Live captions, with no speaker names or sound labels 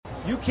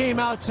You came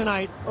out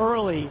tonight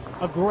early,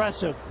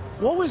 aggressive.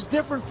 What was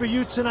different for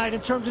you tonight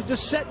in terms of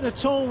just setting the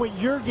tone with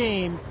your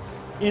game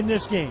in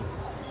this game?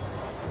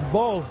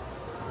 Ball.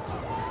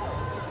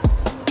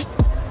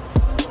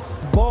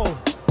 Ball.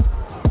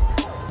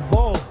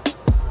 Ball.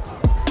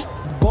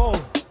 Ball.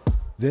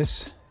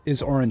 This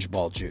is Orange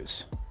Ball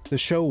Juice, the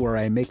show where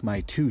I make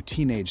my two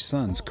teenage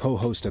sons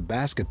co-host a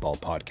basketball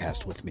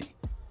podcast with me,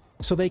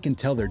 so they can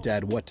tell their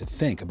dad what to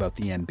think about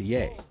the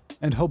NBA,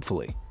 and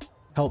hopefully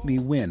help me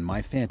win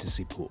my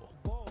fantasy pool.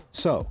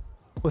 So,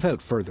 without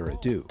further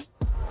ado,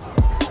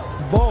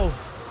 Ball.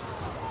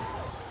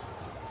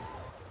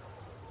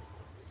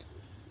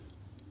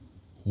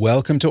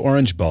 Welcome to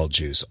Orange Ball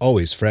Juice,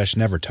 always fresh,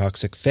 never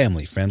toxic,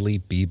 family-friendly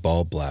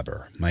b-ball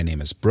blabber. My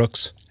name is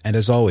Brooks, and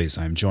as always,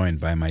 I'm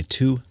joined by my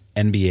two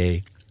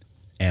NBA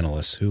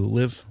analysts who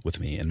live with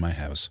me in my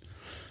house.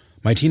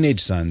 My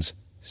teenage sons,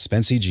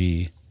 Spency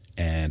G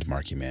and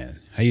Marky Man.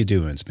 How you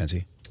doing,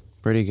 Spency?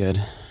 Pretty good.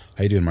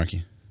 How you doing,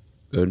 Marky?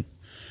 Good.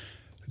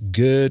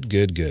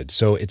 Good.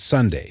 So it's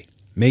Sunday,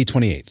 May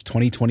 28th,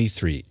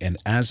 2023, and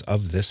as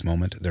of this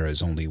moment, there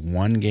is only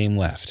one game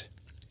left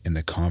in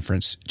the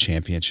conference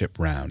championship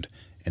round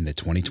in the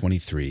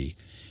 2023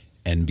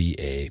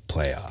 NBA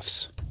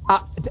playoffs.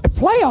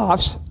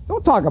 Playoffs?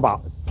 Don't talk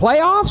about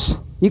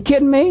playoffs. You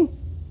kidding me?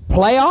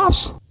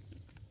 Playoffs?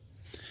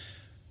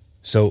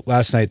 So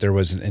last night there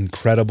was an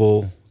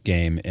incredible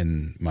game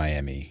in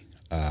Miami.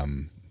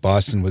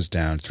 Boston was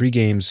down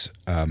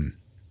 3-2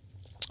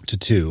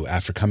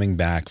 after coming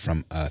back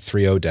from a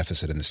 3-0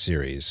 deficit in the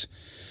series.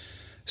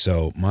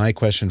 So my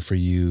question for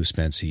you,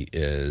 Spency,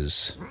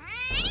 is...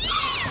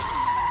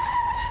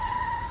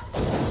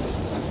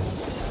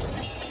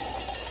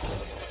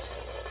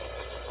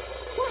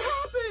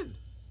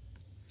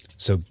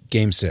 So,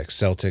 Game 6,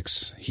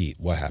 Celtics, Heat,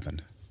 what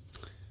happened?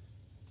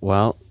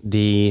 Well,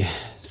 the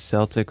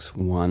Celtics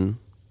won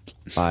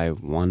by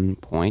 1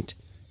 point.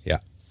 Yeah.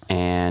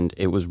 And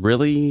it was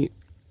really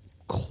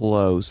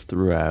close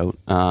throughout.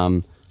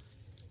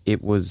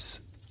 It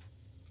was,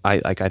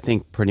 I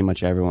think pretty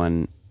much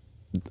everyone,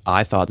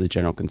 I thought the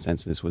general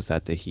consensus was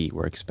that the Heat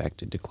were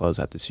expected to close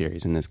out the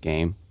series in this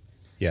game.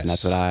 Yes. And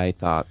that's what I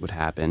thought would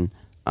happen.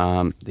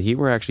 The Heat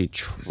were actually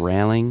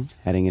trailing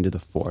heading into the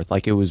fourth.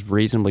 Like, it was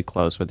reasonably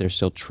close, but they're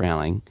still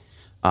trailing.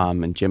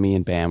 And Jimmy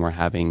and Bam were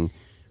having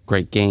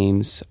great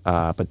games,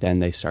 but then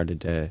they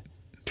started to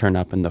turn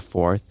up in the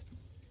fourth.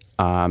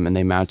 And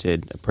they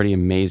mounted a pretty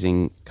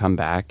amazing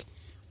comeback.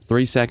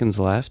 3 seconds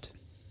left.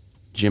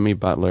 Jimmy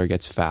Butler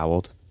gets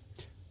fouled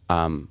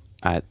behind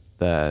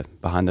the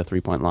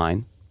 3-point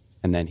line.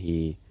 And then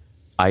he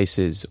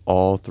ices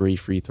all 3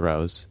 free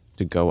throws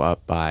to go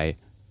up by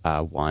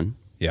 1.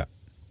 Yeah.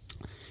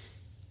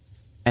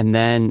 And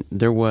then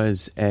there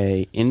was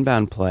a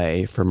inbound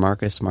play for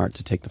Marcus Smart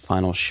to take the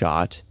final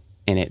shot,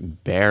 and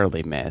it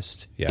barely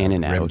missed. Yeah, in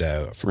and rimmed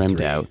out.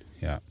 rimmed out.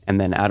 Yeah.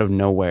 And then out of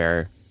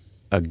nowhere,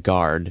 a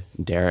guard,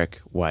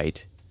 Derek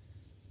White,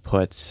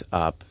 puts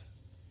up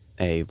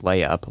a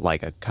layup,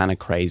 like a kind of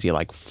crazy,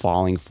 like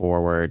falling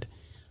forward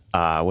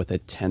with a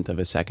tenth of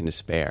a second to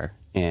spare,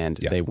 and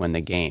they win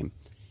the game.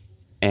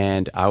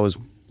 And I was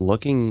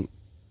looking,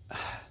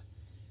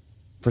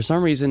 for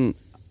some reason,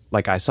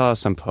 like, I saw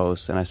some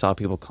posts and I saw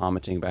people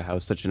commenting about how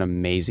it's such an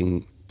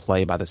amazing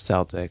play by the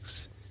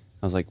Celtics.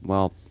 I was like,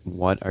 well,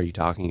 what are you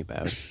talking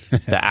about?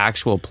 The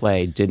actual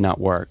play did not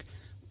work,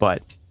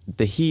 but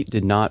the Heat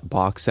did not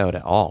box out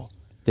at all.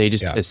 They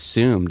just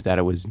assumed that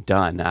it was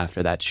done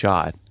after that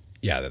shot.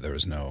 Yeah, that there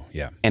was no,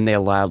 And they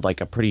allowed,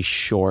 like, a pretty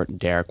short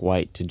Derek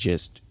White to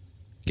just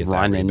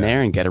run in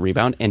there and get a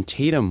rebound. And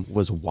Tatum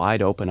was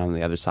wide open on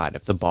the other side.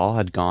 If the ball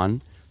had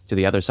gone to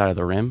the other side of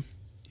the rim,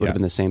 would have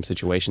been the same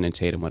situation, and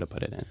Tatum would have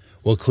put it in.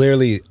 Well,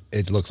 clearly,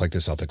 it looks like the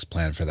Celtics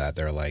plan for that.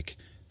 They're like,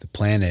 the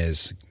plan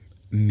is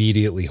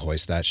immediately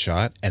hoist that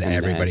shot and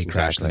everybody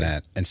crash the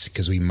net, and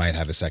because we might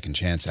have a second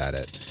chance at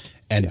it.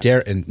 And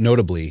and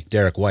notably,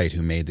 Derek White,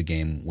 who made the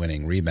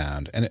game-winning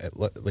rebound, and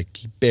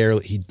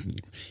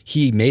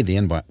he made the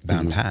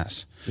inbound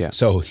pass. Yeah.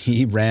 So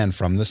he ran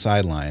from the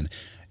sideline,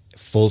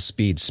 full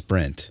speed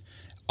sprint,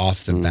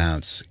 off the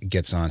bounce,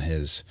 gets on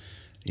his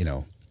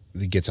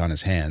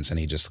hands, and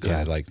he just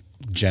kind of like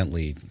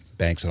gently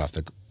banks it off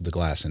the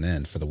glass and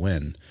in for the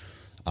win.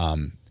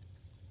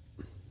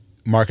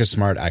 Marcus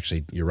Smart,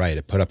 actually, you're right.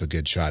 It put up a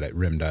good shot. It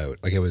rimmed out.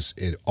 Like,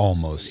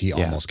 he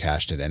almost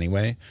cashed it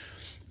anyway.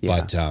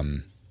 Yeah. But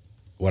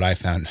what I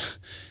find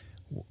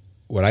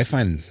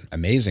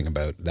amazing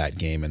about that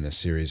game and this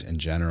series in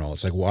general,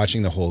 it's like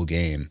watching the whole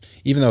game,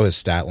 even though his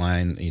stat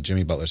line,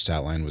 Jimmy Butler's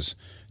stat line was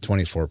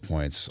 24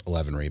 points,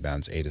 11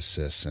 rebounds, 8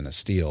 assists, and a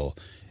steal.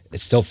 It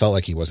still felt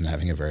like he wasn't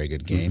having a very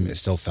good game. It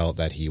still felt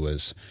that he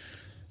was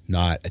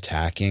not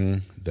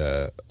attacking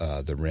the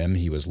rim.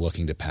 He was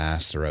looking to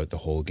pass throughout the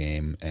whole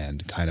game,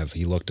 and kind of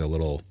he looked a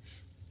little,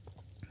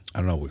 I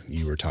don't know,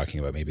 you were talking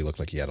about maybe looked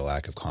like he had a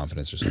lack of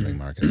confidence or something,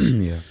 Marcus.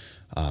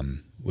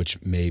 Which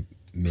may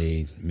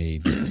be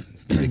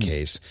the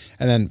case.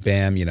 And then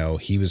Bam,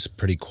 he was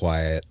pretty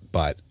quiet,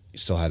 but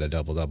still had a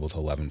double-double with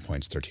 11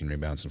 points, 13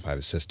 rebounds, and 5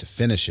 assists to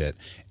finish it.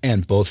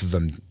 And both of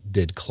them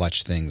did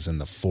clutch things in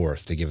the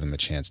fourth to give them a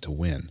chance to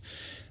win.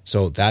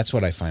 So that's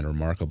what I find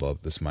remarkable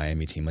about this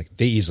Miami team. Like,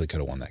 they easily could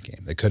have won that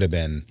game. They could have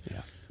been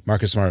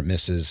Marcus Smart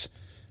misses,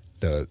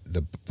 the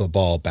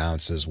ball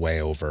bounces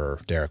way over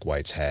Derek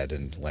White's head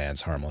and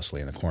lands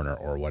harmlessly in the corner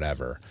or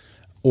whatever.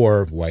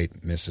 Or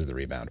White misses the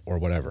rebound or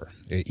whatever.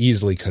 It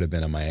easily could have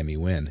been a Miami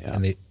win.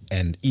 Yeah.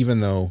 And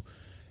even though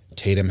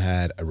Tatum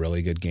had a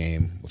really good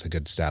game with a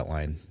good stat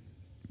line,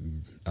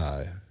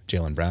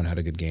 Jaylen Brown had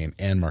a good game,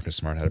 and Marcus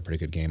Smart had a pretty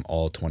good game,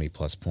 all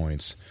 20-plus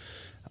points.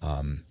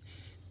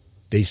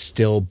 They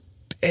still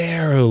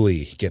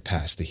barely get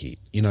past the Heat.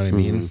 You know what I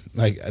mean?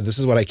 Like, this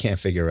is what I can't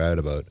figure out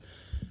about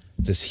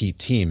this Heat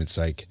team. It's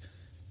like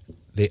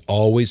they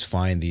always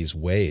find these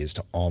ways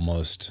to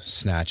almost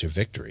snatch a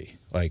victory.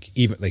 Like,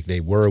 even like they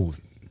were,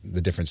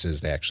 the difference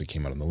is they actually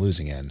came out on the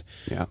losing end.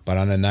 Yeah. But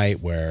on a night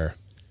where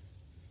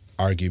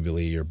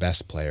arguably your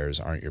best players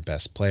aren't your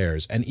best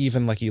players, and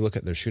even like you look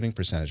at their shooting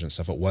percentage and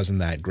stuff, it wasn't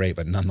that great,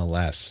 but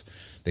nonetheless,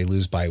 they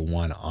lose by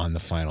 1 on the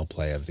final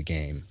play of the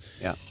game.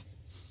 Yeah.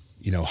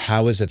 You know,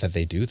 how is it that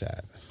they do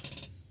that?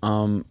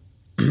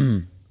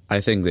 I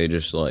think they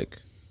just, like,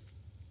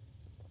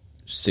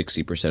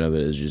 60% of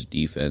it is just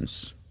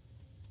defense.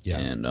 Yeah.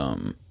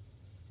 And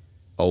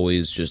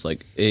always just,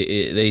 like,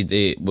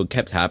 they what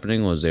kept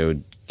happening was they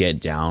would get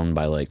down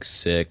by, like,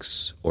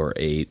 6 or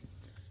 8,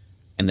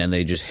 and then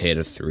they just hit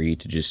a 3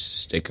 to just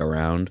stick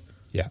around.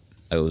 Yeah.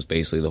 That was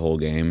basically the whole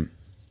game.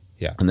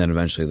 Yeah. And then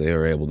eventually they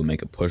were able to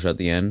make a push at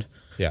the end.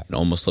 Yeah. It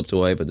almost slipped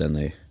away, but then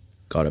they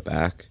got it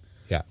back.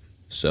 Yeah.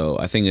 So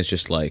I think it's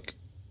just, like,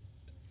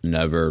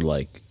 never,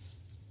 like,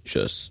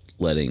 just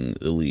letting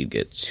the lead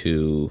get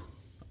too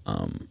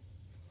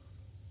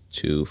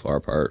far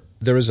apart.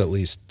 There was at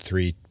least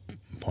 3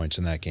 points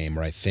in that game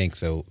where I think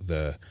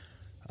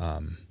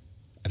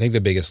I think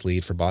the biggest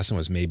lead for Boston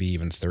was maybe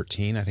even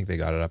 13. I think they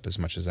got it up as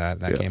much as that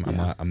game. I'm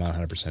not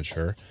 100%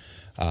 sure.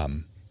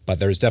 But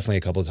there was definitely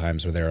a couple of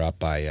times where they were up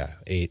by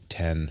 8,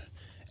 10,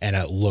 and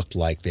it looked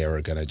like they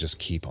were going to just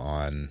keep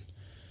on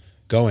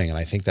going. And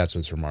I think that's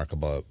what's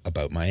remarkable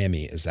about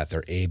Miami is that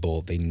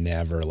they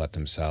never let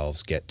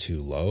themselves get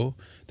too low.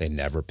 They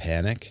never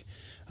panic.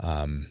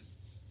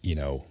 You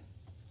know,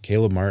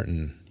 Caleb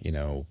Martin, you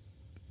know,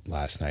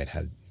 last night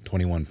had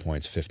 21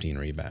 points, 15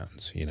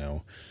 rebounds, you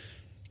know.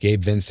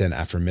 Gabe Vincent,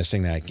 after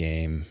missing that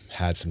game,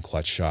 had some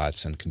clutch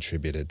shots and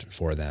contributed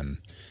for them.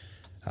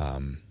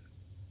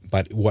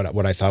 But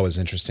what I thought was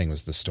interesting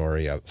was the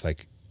story of,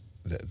 like,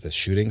 the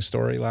shooting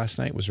story last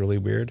night was really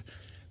weird.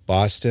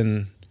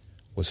 Boston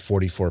was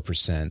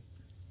 44%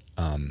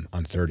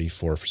 on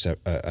 34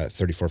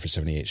 for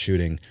 78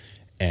 shooting,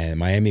 and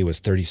Miami was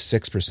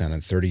 36%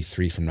 on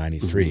 33 from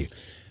 93.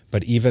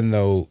 But even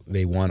though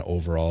they won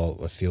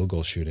overall a field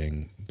goal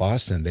shooting,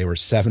 Boston, they were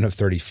 7 of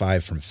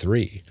 35 from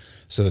 3.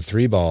 So the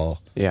 3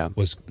 ball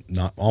was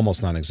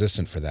almost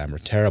non-existent for them, or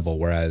terrible,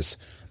 whereas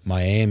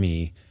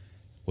Miami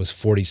was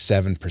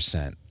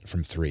 47%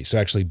 from 3. So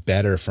actually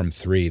better from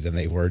 3 than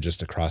they were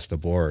just across the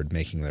board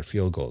making their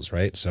field goals,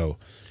 right? So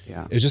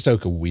it was just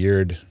like a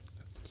weird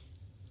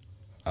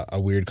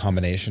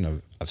combination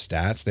of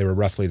stats. They were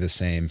roughly the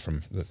same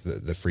from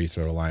the free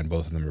throw line.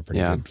 Both of them are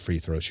pretty good free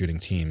throw shooting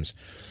teams.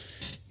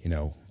 You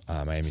know,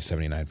 Miami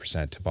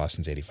 79% to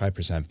Boston's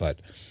 85%, but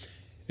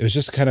it was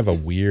just kind of a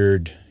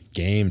weird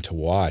game to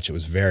watch. It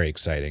was very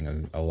exciting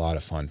and a lot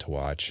of fun to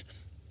watch.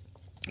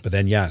 But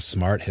then,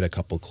 Smart hit a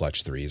couple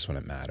clutch threes when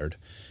it mattered.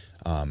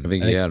 I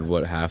think he had,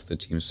 half the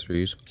team's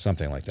threes?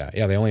 Something like that.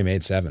 Yeah, they only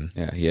made 7.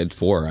 Yeah, he had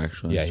 4,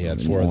 actually. Yeah, he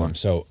had 4 of them.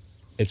 So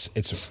it's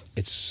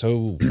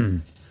so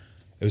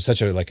it was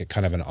such a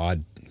kind of an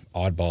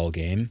oddball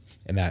game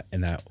in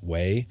that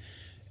way.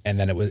 And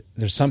then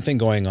there's something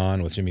going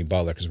on with Jimmy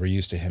Butler because we're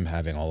used to him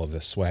having all of the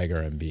swagger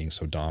and being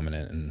so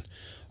dominant and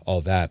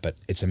all that. But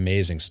it's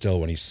amazing still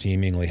when he's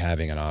seemingly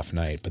having an off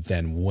night. But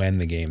then when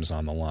the game's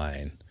on the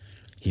line,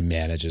 he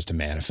manages to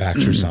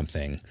manufacture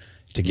something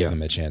to give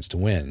them a chance to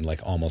win, like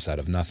almost out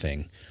of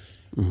nothing.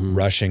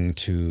 Rushing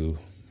to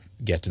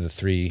get to the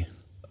 3,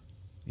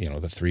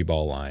 the 3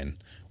 ball line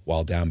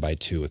while down by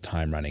 2 with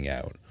time running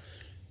out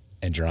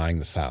and drawing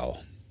the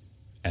foul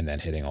and then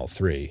hitting all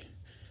 3.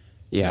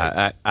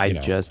 Yeah,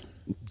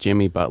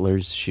 Jimmy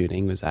Butler's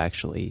shooting was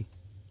actually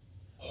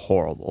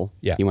horrible.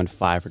 Yeah. He went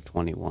 5 for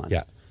 21.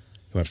 Yeah.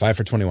 He went 5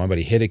 for 21, but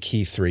he hit a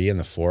key 3 in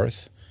the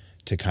 4th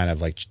to kind of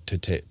like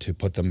to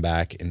put them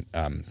back in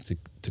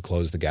to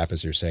close the gap,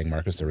 as you're saying,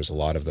 Marcus. There was a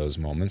lot of those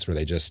moments where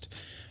they just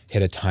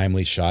hit a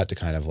timely shot to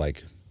kind of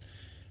like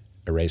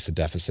erase the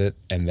deficit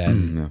and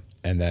then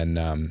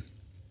then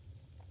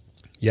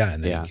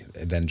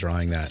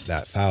drawing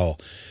that foul.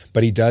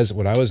 But he does,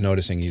 what I was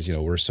noticing is,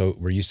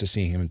 we're used to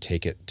seeing him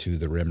take it to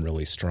the rim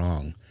really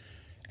strong.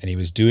 And he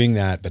was doing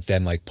that, but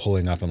then like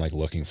pulling up and like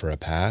looking for a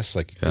pass.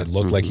 Like it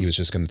looked like he was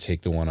just going to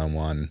take the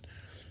one-on-one,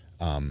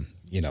 and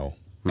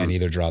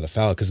either draw the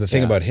foul. Because the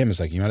thing about him is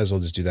like, you might as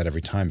well just do that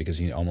every time because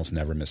he almost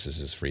never misses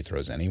his free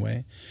throws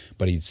anyway.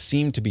 But he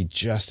seemed to be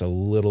just a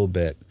little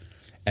bit,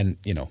 And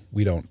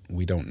we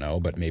don't know,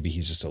 but maybe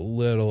he's just a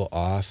little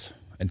off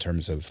in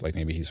terms of like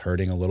maybe he's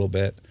hurting a little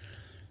bit.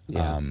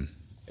 Yeah.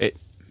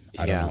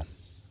 I don't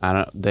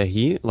know. The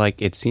Heat,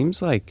 like, it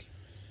seems like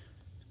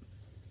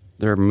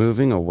they're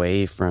moving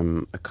away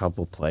from a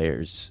couple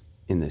players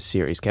in this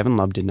series. Kevin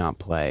Love did not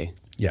play.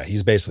 Yeah,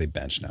 he's basically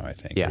benched now, I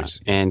think. Yeah,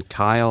 and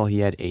Kyle, he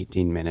had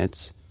 18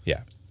 minutes.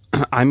 Yeah.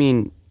 I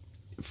mean,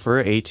 for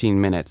 18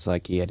 minutes,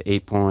 like, he had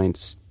 8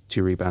 points,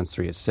 2 rebounds,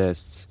 3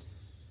 assists.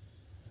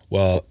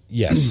 Well,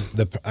 yes.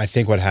 I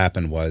think what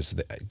happened was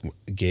that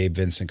Gabe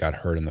Vincent got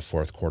hurt in the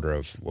fourth quarter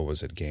of, what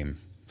was it, Game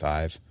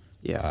 5?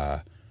 Yeah.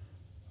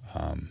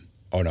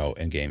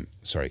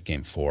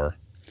 Game 4.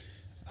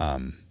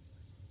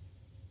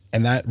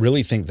 And that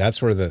really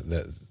that's where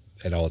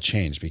it all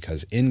changed,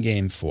 because in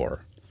Game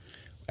 4,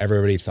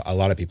 a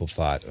lot of people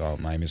thought, oh,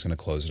 Miami's going to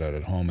close it out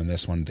at home. And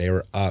this one, they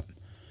were up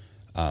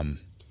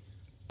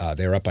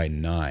by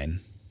 9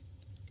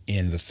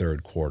 in the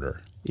third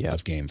quarter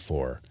of Game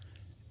 4.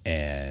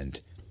 And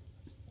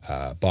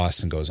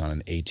Boston goes on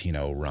an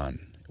 18-0 run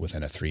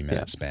within a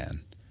 3-minute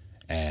span.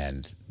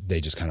 And they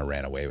just kind of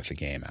ran away with the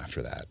game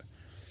after that.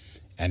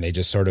 And they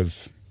just sort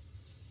of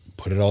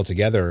put it all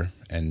together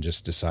and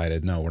just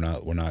decided, no,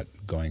 we're not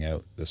going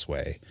out this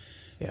way.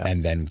 Yeah.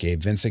 And then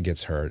Gabe Vincent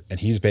gets hurt, and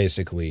he's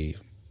basically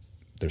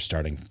their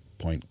starting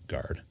point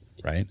guard,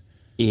 right?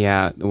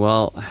 Yeah,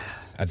 well,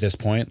 at this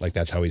point, like,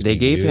 that's how he's they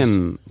being gave used.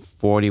 him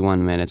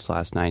 41 minutes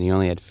last night. He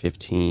only had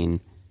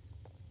 15.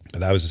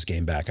 But that was his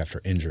game back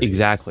after injury.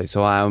 Exactly.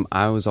 So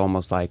I was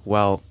almost like,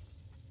 well,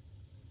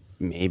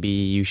 maybe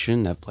you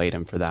shouldn't have played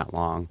him for that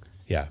long.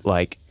 Yeah.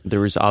 Like,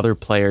 there was other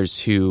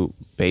players who,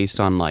 based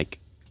on, like,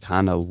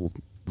 kind of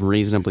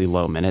reasonably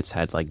low minutes,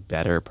 had, like,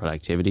 better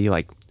productivity.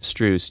 Like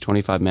Strus,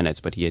 25 minutes,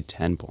 but he had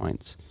 10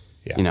 points.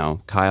 Yeah.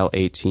 Kyle,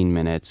 18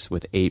 minutes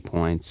with 8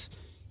 points.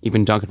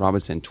 Even Duncan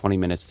Robinson, 20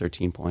 minutes,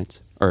 13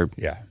 points.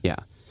 Yeah.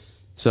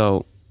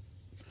 So,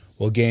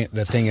 well,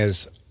 the thing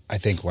is, I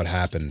think what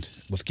happened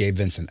with Gabe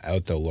Vincent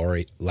out, though,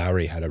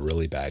 Lowry had a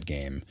really bad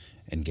game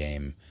in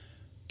Game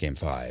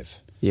 5.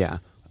 Yeah.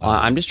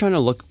 I'm just trying to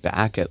look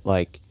back at,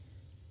 like,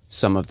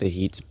 some of the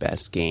Heat's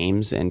best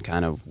games and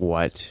kind of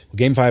what...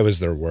 Game 5 was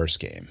their worst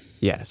game.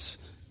 Yes.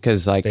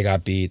 Because, like... They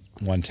got beat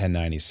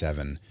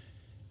 110-97.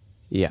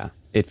 Yeah.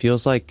 It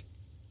feels like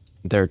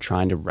they're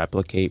trying to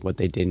replicate what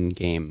they did in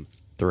Game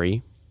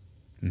 3.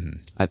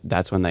 Mm-hmm.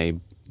 That's when they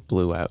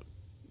blew out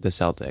the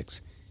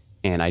Celtics.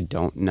 And I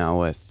don't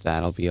know if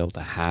that'll be able to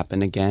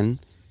happen again.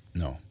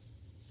 No.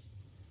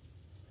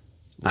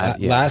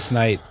 Last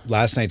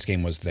night's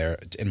game was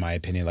in my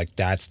opinion, like,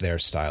 that's their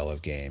style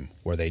of game,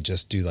 where they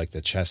just do like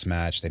the chess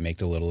match. They make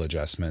the little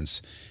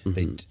adjustments.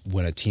 Mm-hmm.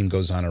 When a team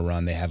goes on a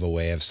run, they have a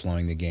way of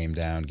slowing the game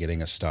down,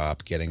 getting a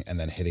stop, and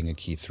then hitting a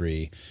key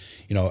three.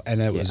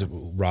 And it was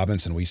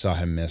Robinson. We saw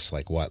him miss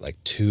like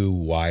 2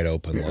 wide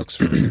open looks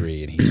from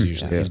 3, and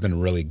he's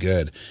been really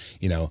good.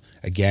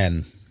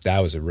 Again, that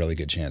was a really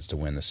good chance to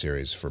win the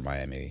series for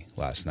Miami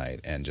last night,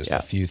 and just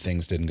a few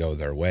things didn't go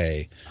their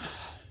way.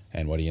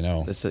 And what do you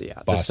know? Boston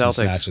the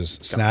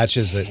Celtics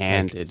snatches it.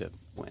 Handed a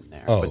win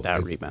there with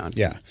that rebound.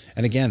 Yeah.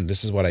 And again,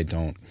 this is what I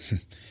don't...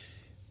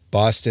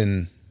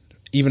 Boston,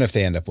 even if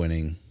they end up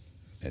winning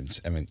in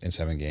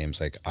 7 games,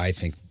 like, I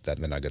think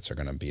that the Nuggets are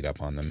going to beat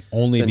up on them.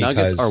 Only because...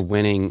 The Nuggets are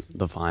winning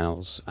the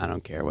finals. I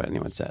don't care what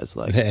anyone says.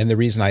 Like, and the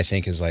reason I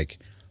think is, like,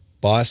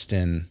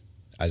 Boston,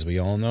 as we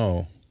all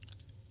know,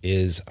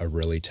 is a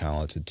really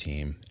talented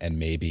team, and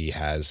maybe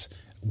has,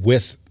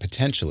 with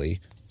potentially,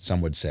 some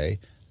would say,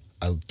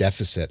 a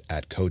deficit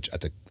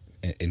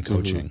in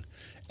coaching,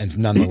 mm-hmm. and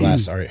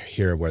nonetheless are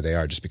here where they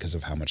are just because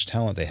of how much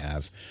talent they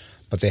have.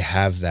 But they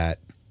have that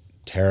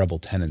terrible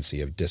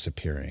tendency of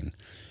disappearing,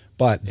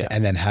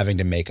 and then having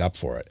to make up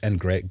for it. And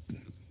great,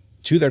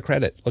 to their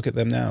credit, look at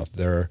them now.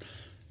 They're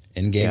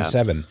in Game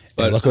 7.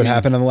 And look what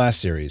happened in the last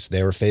series.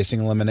 They were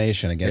facing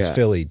elimination against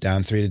Philly,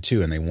 down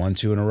 3-2, and they won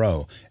 2 in a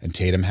row. And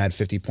Tatum had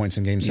 50 points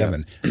in Game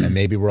 7. And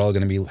maybe we're all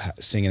going to be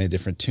singing a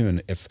different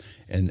tune if,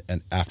 and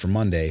after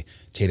Monday,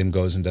 Tatum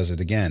goes and does it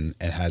again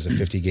and has a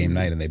 50-game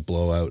night, and they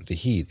blow out the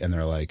Heat, and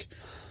they're like,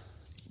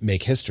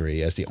 make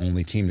history as the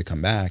only team to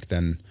come back.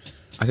 Then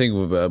I think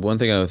one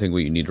thing I think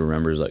what you need to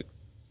remember is, like,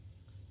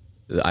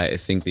 I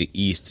think the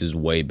East is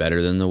way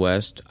better than the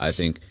West. I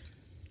think.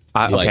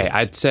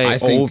 I'd say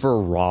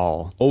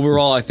overall.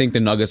 Overall, I think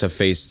the Nuggets have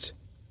faced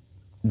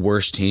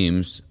worse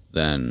teams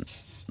than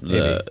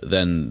the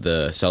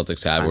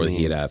Celtics have or the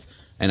Heat have,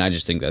 and I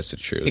just think that's the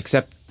truth.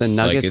 Except the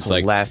Nuggets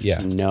left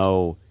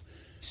no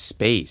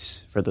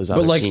space for those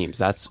other teams.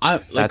 That's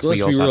what you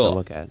also have to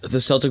look at. The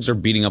Celtics are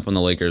beating up on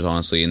the Lakers,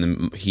 honestly, and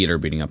the Heat are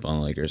beating up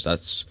on the Lakers.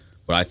 That's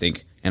what I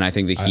think, and I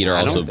think the Heat are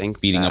also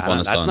beating up on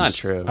the Suns. That's not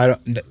true.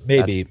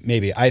 Maybe.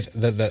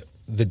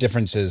 The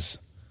difference is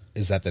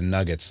that the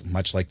Nuggets,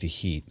 much like the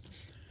Heat,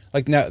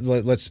 like, now,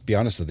 let's be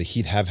honest, the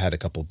Heat have had a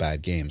couple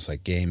bad games.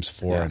 Like Games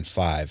 4 and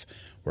 5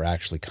 were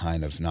actually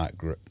kind of not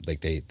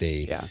like they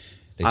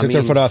took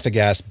their foot off the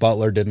gas.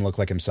 Butler didn't look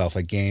like himself.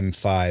 Like Game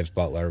 5,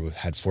 Butler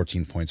had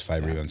 14 points,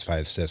 5 rebounds,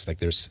 5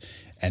 assists.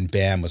 And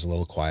Bam was a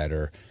little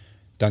quieter.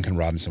 Duncan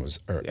Robinson was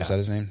that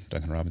his name?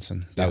 Duncan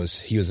Robinson.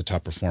 He was the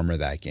top performer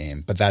that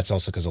game, but that's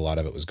also because a lot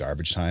of it was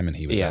garbage time and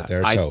he was out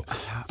there. So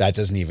that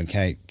doesn't even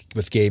count.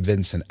 With Gabe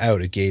Vincent out,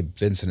 Gabe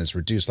Vincent is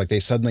reduced. Like they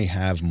suddenly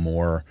have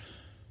more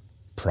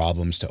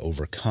problems to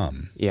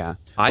overcome. Yeah,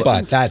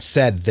 but that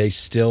said, they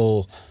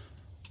still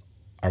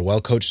are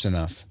well coached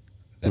enough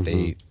that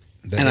they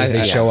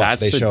show up.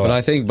 They show up.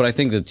 But I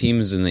think the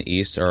teams in the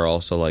East are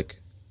also like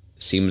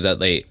seems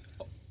that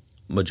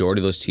majority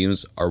of those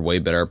teams are way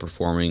better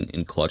performing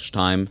in clutch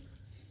time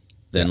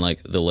than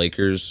like the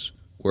Lakers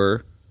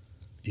were.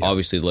 Yeah.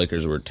 Obviously, the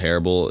Lakers were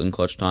terrible in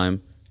clutch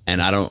time,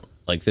 and I don't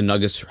like the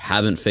Nuggets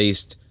haven't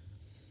faced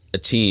a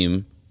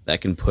team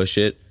that can push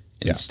it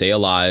and stay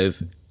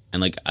alive.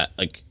 And like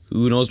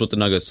who knows what the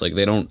Nuggets like?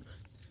 They don't.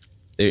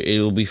 It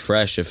will be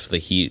fresh if the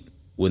Heat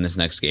win this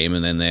next game,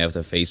 and then they have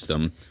to face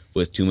them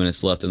with 2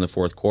 minutes left in the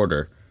fourth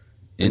quarter.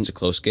 It's a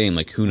close game.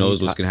 Like who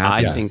knows what's going to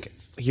happen? I think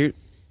here.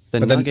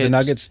 The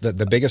Nuggets,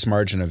 the biggest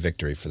margin of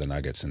victory for the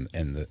Nuggets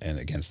and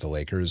against the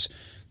Lakers,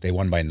 they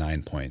won by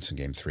 9 points in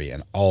Game 3,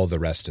 and all the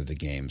rest of the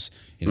games,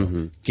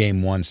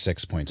 Game 1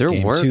 6 points, there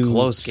Game were 2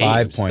 close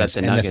 5 games points,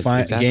 that the and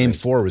Nuggets, Game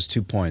 4 was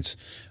 2 points.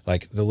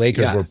 Like the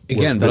Lakers were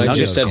again, the but Nuggets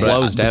I just said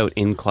closed out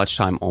in clutch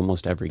time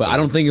almost every game. But I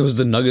don't think it was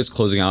the Nuggets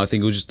closing out. I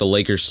think it was just the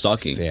Lakers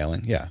sucking,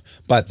 failing. Yeah,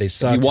 but they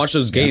suck. If you watch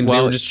those games,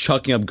 they were just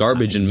chucking up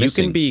garbage and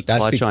missing. You can be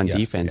clutch on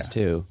defense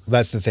too.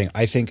 That's the thing.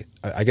 I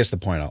guess the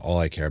point. All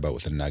I care about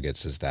with the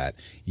Nuggets is that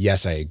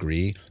yes, I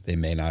agree. They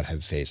may not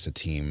have faced a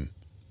team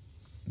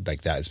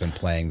like that has been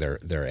playing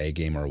their A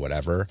game or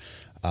whatever,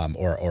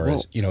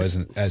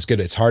 isn't as good.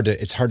 It's hard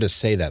to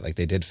say that. Like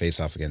they did face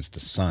off against the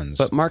Suns,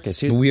 but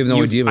Marcus, we have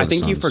no idea. About I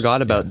think the you Suns.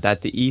 forgot about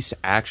that. The East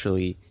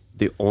actually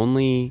the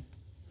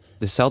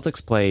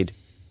Celtics played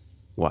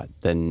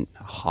the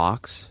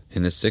Hawks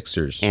and the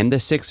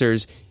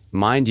Sixers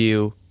mind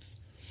you.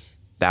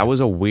 That was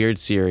a weird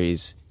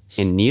series.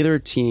 In neither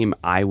team,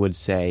 I would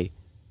say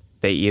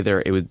they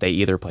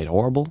either played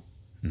horrible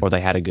or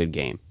they had a good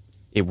game.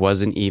 It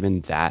wasn't even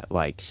that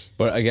like.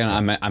 But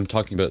again, I'm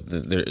talking about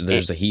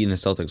there's the Heat and the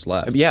Celtics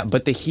left. Yeah,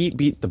 but the Heat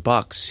beat the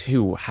Bucks,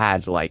 who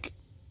had like.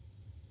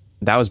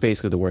 That was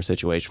basically the worst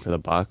situation for the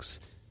Bucks.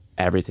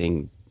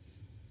 Everything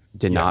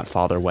did not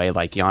fall their way.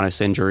 Like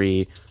Giannis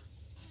injury,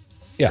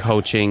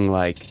 coaching,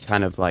 like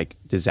kind of like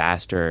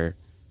disaster.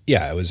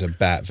 Yeah, it was a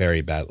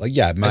very bad. Like,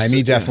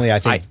 Miami definitely. I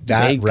think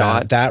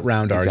that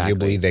round,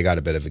 arguably, they got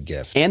a bit of a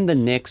gift. And the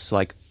Knicks,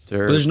 like,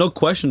 but there's no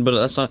question. But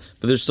that's not.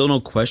 But there's still no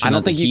question. I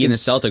don't think the Heat and the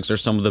Celtics are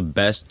some of the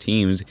best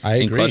teams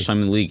in clutch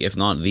time in the league, if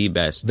not the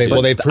best. They've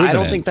proven I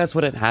don't think that's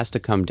what it has to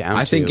come down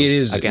to. I think it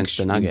is against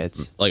the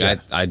Nuggets. Like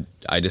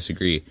I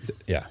disagree.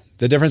 Yeah,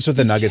 the difference with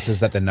the Nuggets is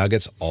that the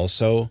Nuggets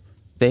also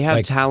they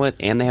have talent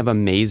and they have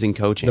amazing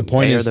coaching. The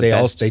point is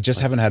they just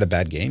haven't had a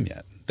bad game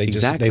yet.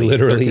 They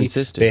literally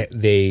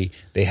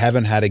they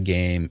haven't had a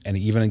game, and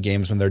even in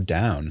games when they're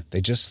down,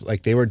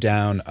 they were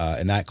down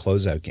in that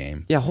closeout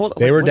game. Yeah,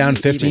 they were down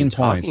 15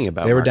 points.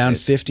 They were down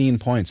 15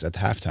 points at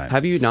halftime.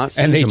 Have you not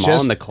seen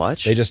Jamal in the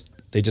clutch? They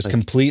just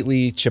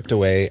completely chipped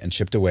away, and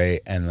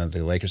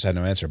the Lakers had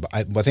no answer. But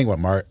I think what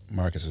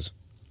Marcus is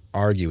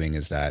arguing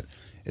is that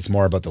it's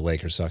more about the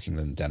Lakers sucking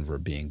than Denver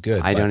being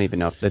good. I don't even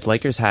know. The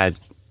Lakers had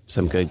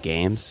some good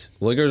games.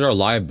 The Lakers are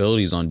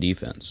liabilities on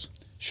defense.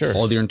 Sure.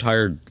 All their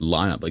entire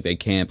lineup, like they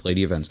can't play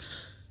defense.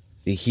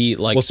 The Heat,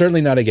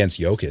 certainly not against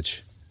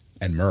Jokic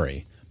and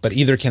Murray, but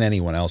either can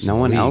anyone else. No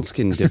one else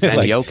can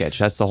defend Jokic.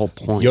 That's the whole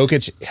point.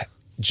 Jokic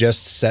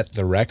just set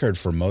the record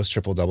for most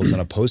triple doubles in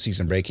a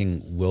postseason,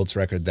 breaking Wilt's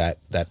record that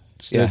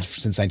stood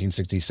since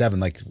 1967.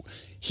 Like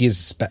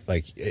he's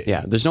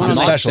there's no one.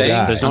 I'm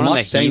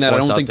not saying that I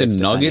don't think the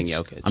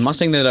Nuggets. I'm not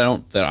saying that I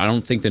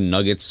don't think the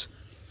Nuggets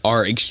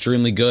are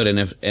extremely good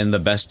and the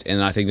best,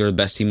 and I think they're the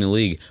best team in the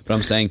league. But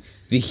I'm saying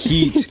the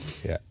Heat,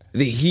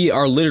 the Heat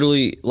are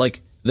literally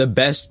like the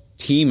best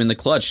team in the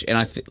clutch, and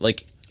I think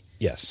like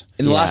yes,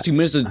 in the last 2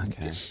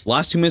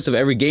 minutes of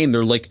every game,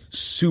 they're like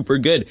super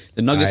good.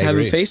 The Nuggets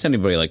haven't faced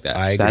anybody like that.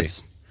 I agree.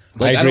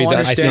 I don't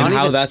understand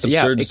how that's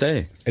absurd to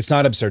say. It's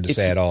not absurd to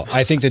say at all.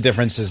 I think the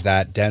difference is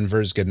that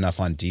Denver's good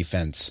enough on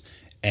defense,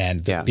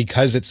 and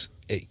because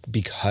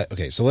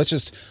so let's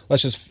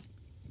just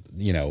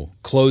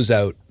close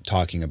out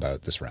talking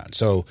about this round.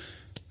 So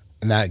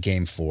in that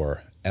game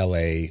 4,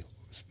 LA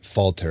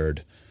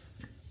faltered,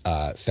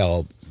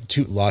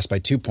 lost by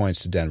 2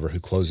 points to Denver,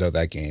 who closed out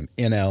that game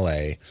in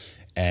LA.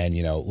 And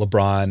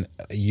LeBron,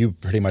 you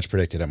pretty much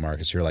predicted it,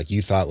 Marcus. You're like,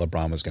 you thought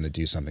LeBron was going to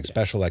do something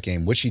special that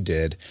game, which he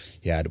did.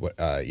 He had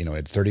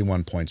had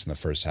 31 points in the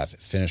first half,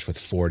 finished with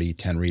 40,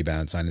 10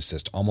 rebounds, 9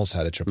 assists, almost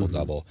had a triple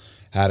double,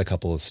 had a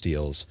couple of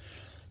steals.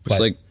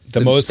 But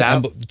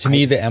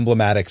the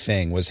emblematic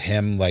thing was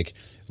him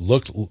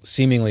looked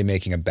seemingly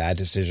making a bad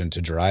decision to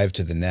drive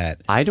to the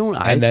net. I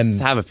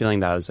have a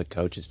feeling that was the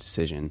coach's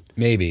decision.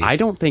 Maybe. I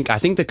think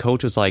the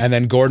coach was like. And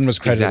then Gordon was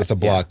credited with the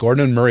block. Yeah.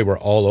 Gordon and Murray were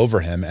all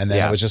over him, and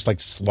then it was just like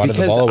swatted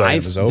the ball away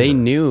and it was over. They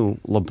knew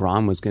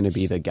LeBron was going to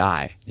be the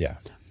guy. Yeah.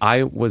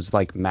 I was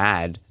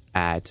mad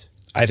at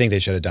I think they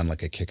should have done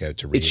like a kick out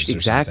to Reeves or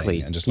exactly.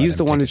 something and just let He's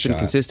him the one take who's a been shot.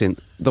 consistent.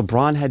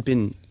 LeBron had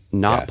been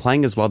not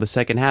playing as well the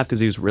second half because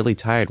he was really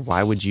tired.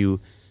 Why would you?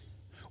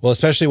 Well,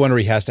 especially when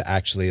he has to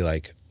actually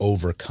like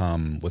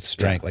overcome with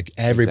strength. Like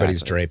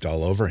everybody's draped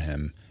all over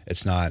him.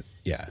 It's not.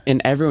 Yeah.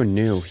 And everyone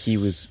knew it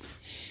was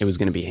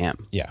going to be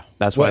him. Yeah.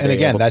 That's why. And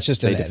again, that's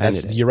just they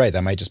defended it. you're right.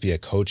 That might just be a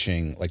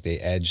coaching. Like they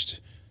edged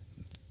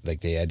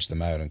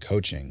them out in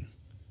coaching.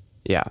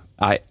 Yeah.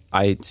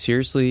 I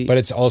seriously. But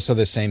it's also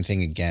the same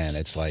thing again.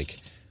 It's like,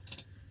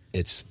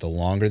 it's the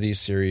longer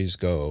these series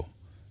go,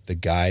 the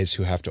guys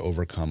who have to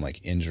overcome like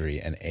injury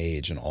and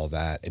age and all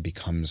that, it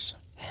becomes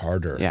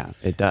harder. Yeah,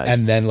 it does.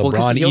 And then Well,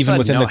 'cause LeBron, he also even had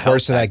within no the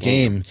course of help that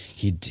game,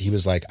 he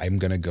was like, I'm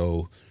going to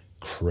go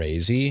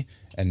crazy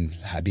and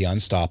be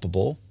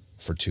unstoppable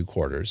for 2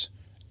 quarters.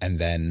 And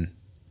then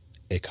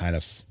it kind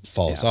of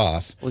falls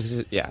off. Well,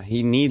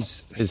 he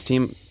needs his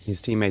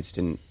teammates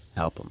didn't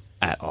help him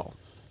at all.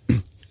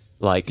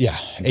 Like,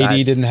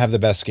 AD didn't have the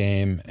best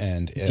game,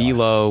 and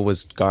D'Lo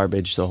was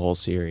garbage the whole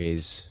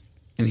series.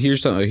 And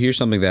here's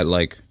something that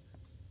like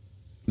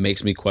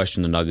makes me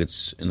question the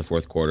Nuggets in the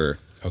fourth quarter.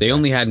 Okay. They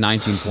only had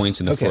 19 points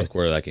in the fourth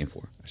quarter of that game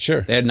 4.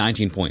 Sure, they had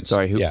 19 points.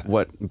 Sorry,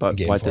 What did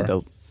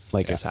the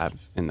Lakers have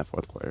in the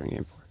fourth quarter in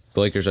game 4? The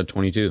Lakers had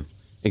 22.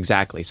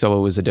 Exactly. So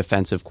it was a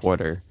defensive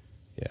quarter.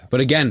 Yeah, but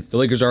again, the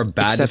Lakers are a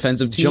bad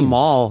defensive team.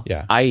 Jamal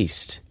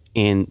iced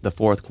in the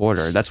fourth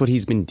quarter. That's what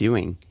he's been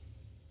doing.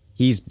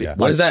 What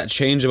does that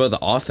change about the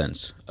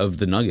offense of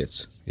the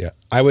Nuggets? Yeah,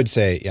 I would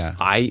say,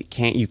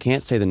 you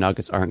can't say the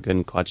Nuggets aren't good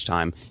in clutch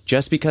time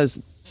just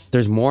because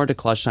there's more to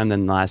clutch time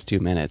than the last 2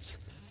 minutes.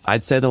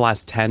 I'd say the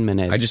last 10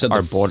 minutes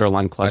are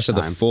borderline clutch time.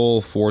 I said the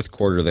full fourth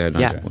quarter they had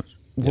 19 points.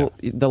 Well,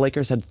 the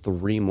Lakers had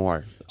 3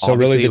 more. So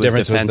Obviously, really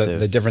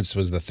the difference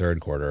was the third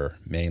quarter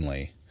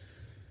mainly.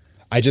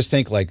 I just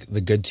think like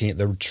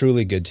the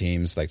truly good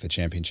teams, like the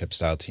championship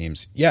style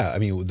teams. Yeah, I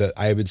mean,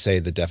 I would say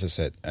the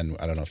deficit, and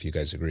I don't know if you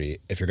guys agree.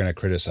 If you're going to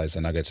criticize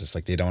the Nuggets, it's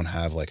like they don't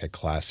have like a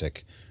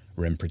classic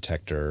rim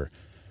protector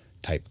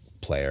type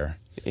player.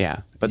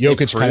 Yeah, but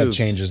Jokic kind of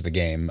changes the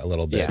game a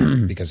little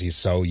bit because he's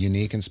so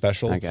unique and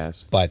special. I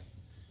guess, but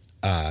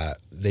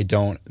they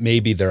don't.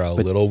 Maybe they're a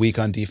little weak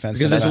on defense.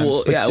 Because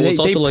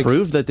they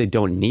proved that they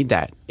don't need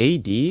that.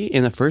 AD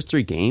in the first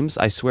 3 games,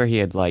 I swear he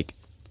had like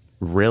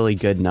really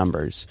good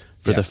numbers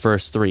for the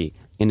first 3,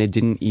 and it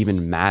didn't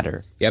even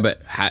matter. Yeah,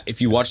 but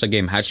if you watch that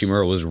game,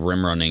 Hachimura was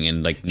rim running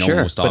and like no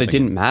one was stopping. But it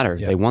didn't matter.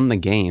 Yeah. They won the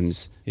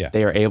games. Yeah.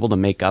 They are able to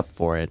make up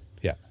for it.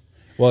 Yeah.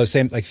 Well, the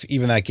same, like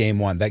even that game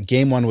 1. That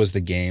game 1 was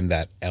the game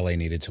that LA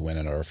needed to win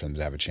in order for them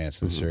to have a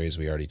chance in the series.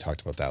 We already talked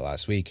about that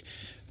last week.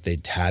 They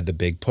had the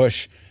big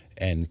push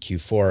in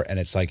Q4, and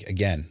it's like,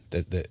 again,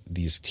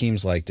 these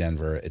teams like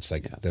Denver, it's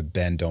like the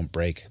bend don't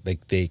break.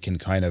 They can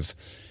kind of,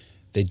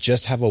 they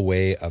just have a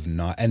way of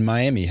not, and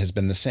Miami has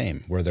been the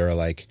same, where they're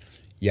like,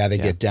 they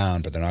get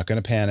down, but they're not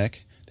going to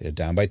panic. They're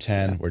down by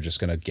 10. We're just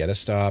going to get a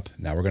stop.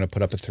 Now we're going to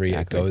put up a 3.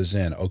 Exactly. It goes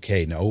in.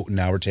 Okay, no,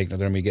 now we're taking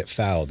them. We get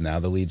fouled. Now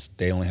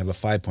they only have a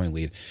 5-point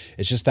lead.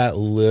 It's just that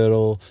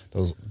little,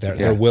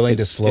 they're willing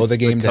to slow the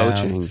game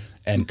down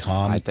and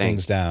calm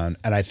things down.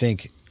 And I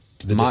think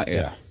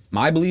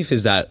my belief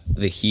is that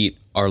the Heat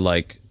are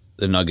like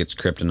the Nuggets'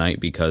 kryptonite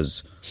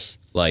because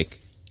like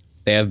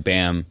they have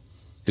Bam,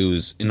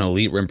 who's an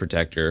elite rim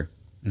protector.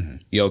 Mm-hmm.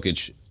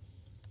 Jokic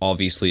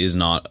obviously is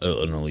not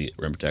an elite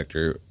rim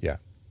protector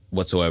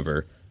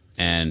whatsoever.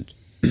 And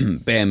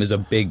Bam is a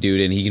big dude,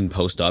 and he can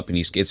post up, and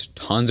he gets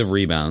tons of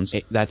rebounds.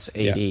 That's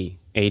AD. Yeah.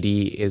 AD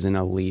is an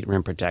elite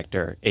rim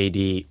protector. AD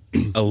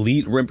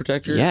elite rim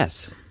protector?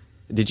 Yes.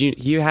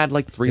 You had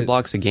like 3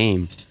 blocks a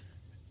game.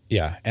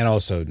 Yeah, and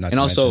also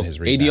mention his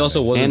rebounding. AD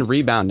also wasn't, and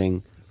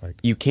rebounding.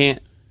 You can't.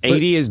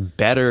 AD is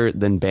better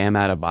than Bam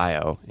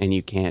Adebayo, and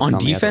you can't. On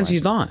defense,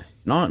 he's not.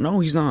 No,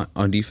 he's not.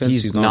 On defense,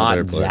 he's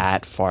not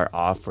that far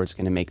off where it's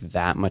going to make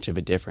that much of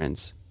a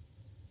difference.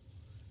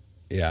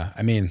 Yeah,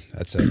 I mean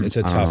it's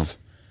a tough.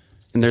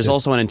 And there's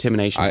also an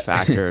intimidation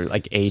factor.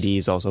 Like AD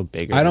is also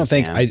bigger. I don't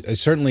think. Bam. I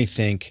certainly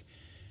think.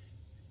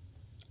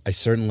 I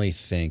certainly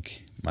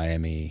think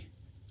Miami,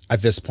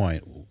 at this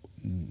point,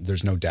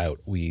 there's no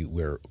doubt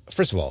we're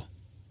first of all,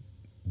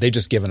 they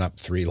just given up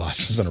 3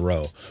 losses in a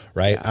row,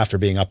 right? Yeah. After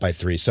being up by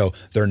 3. So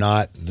they're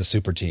not the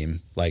super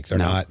team. Like they're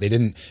not,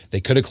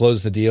 they could have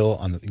closed the deal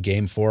on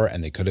game 4,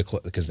 and they could have,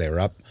 because they were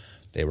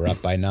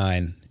up by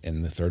 9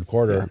 in the third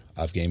quarter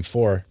of game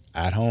 4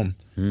 at home.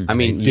 I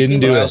mean,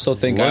 I also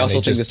think the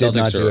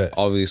Celtics are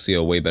obviously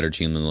a way better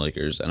team than the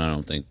Lakers, and I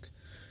don't think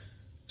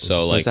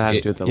so. Like,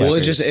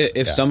 it's just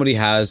if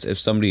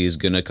somebody is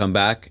going to come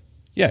back,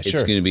 it's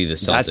going to be the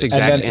Celtics. That's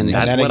exactly, and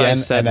that's what I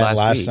said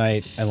last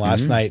night. And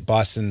last night,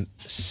 Boston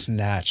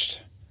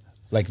snatched,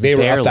 like they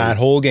were up that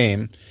whole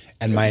game,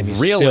 and Miami.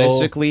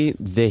 Realistically,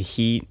 the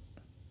Heat,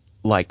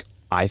 like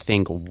I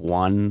think,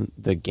 won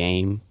the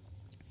game,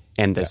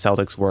 and the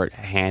Celtics were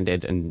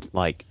handed, and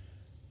like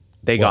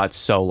they got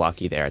so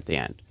lucky there at the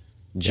end.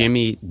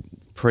 Jimmy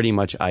pretty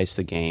much iced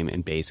the game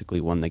and basically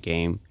won the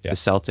game. Yeah. The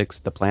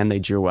Celtics, the plan they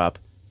drew up,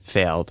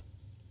 failed,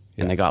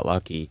 and they got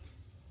lucky,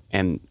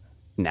 and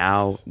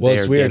now. Well,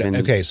 it's weird.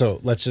 Given, Okay, so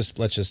let's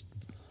just.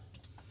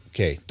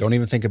 Okay, don't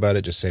even think about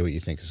it. Just say what you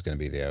think is going to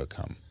be the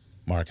outcome.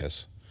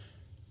 Marcus,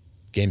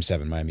 Game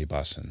 7, Miami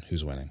Boston.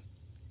 Who's winning?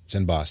 It's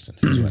in Boston.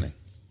 Who's winning?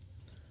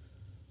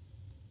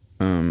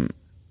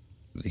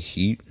 The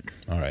Heat.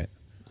 All right.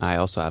 I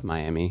also have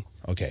Miami.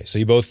 Okay, so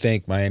you both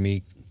think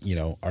Miami,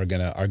 are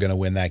gonna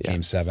win that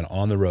Game 7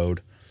 on the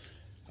road,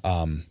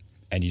 and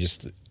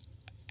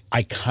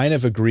I kind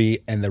of agree,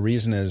 and the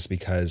reason is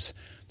because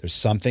there's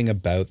something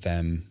about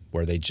them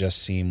where they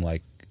just seem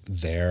like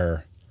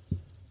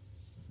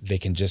they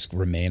can just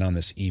remain on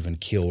this even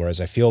keel.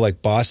 Whereas I feel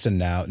like Boston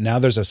now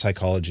there's a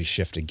psychology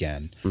shift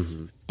again.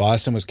 Mm-hmm.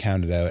 Boston was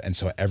counted out, and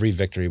so every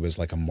victory was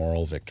like a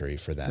moral victory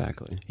for them.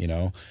 Exactly.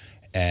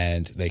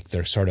 And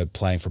they're sort of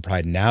playing for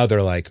pride. Now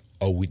they're like,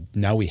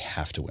 now we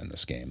have to win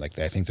this game. Like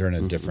I think they're in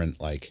a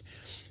different like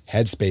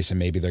headspace, and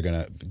maybe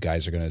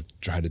guys are gonna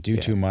try to do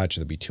too much.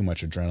 There'll be too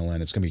much adrenaline.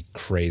 It's gonna be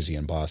crazy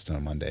in Boston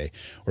on Monday.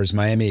 Whereas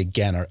Miami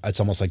again, it's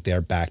almost like they're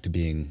back to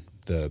being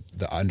the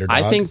underdog.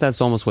 I think that's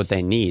almost what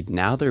they need.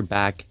 Now they're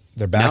back.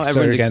 They're back. Now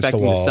everyone's against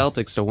expecting the wall. the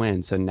Celtics to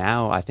win. So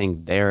now I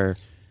think they're.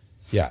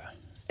 Yeah.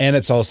 And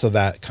it's also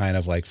that kind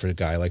of like for a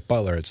guy like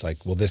Butler, it's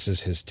like, well, this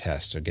is his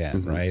test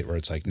again, right? Where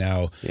it's like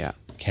now,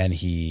 can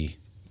he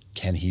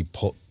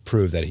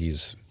prove that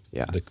he's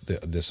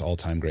this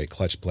all-time great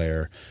clutch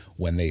player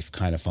when they've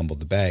kind of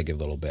fumbled the bag a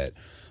little bit?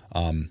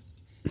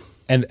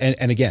 And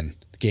again,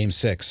 Game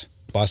 6,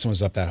 Boston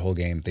was up that whole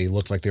game. They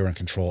looked like they were in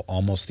control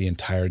almost the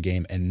entire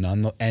game, and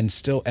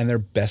their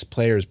best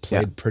players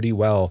played pretty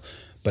well,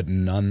 but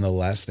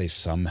nonetheless, they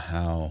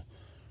somehow.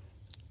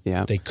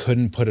 Yeah, they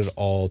couldn't put it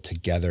all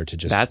together to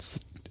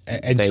just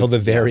until the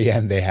very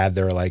end. They had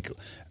their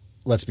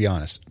let's be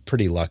honest,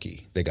 pretty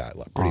lucky. They got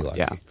pretty lucky.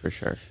 Yeah, for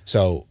sure.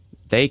 So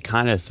they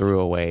kind of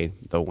threw away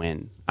the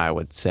win, I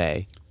would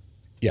say.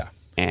 Yeah,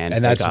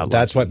 and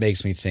that's what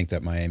makes me think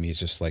that Miami is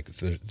just like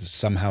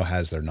somehow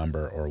has their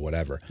number or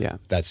whatever. Yeah.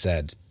 That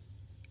said,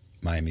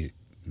 Miami,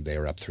 they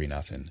were up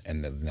 3-0,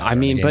 and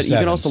but you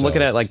can also look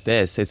at it like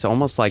this. It's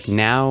almost like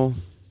now,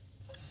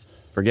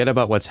 forget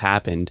about what's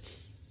happened.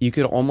 You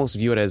could almost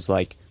view it as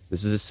like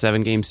this is a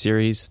 7-game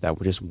series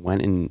that just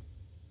went in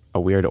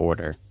a weird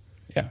order.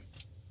 Yeah.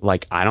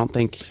 Like, I don't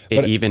think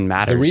it even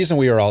matters. The reason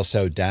we were all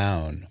so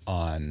down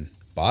on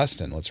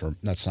Boston,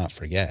 let's not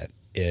forget,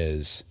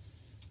 is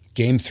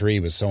Game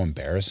 3 was so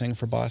embarrassing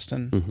for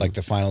Boston. Mm-hmm. Like,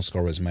 the final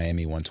score was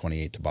Miami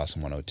 128 to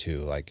Boston 102.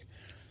 Like,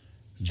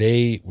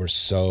 they were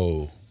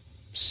so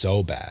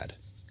bad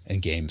in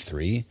Game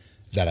 3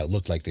 that it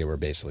looked like they were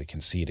basically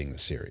conceding the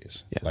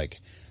series. Yeah. Like,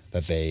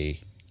 that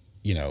they...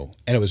 and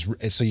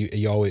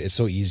it's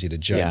so easy to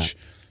judge,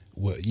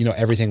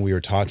 everything we were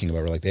talking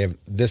about. We're like,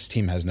 this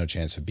team has no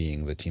chance of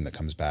being the team that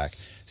comes back.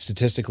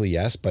 Statistically,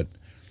 yes, but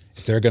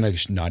if they're going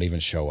to not even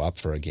show up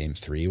for a Game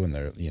 3 when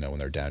they're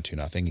down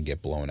 2-0 and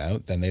get blown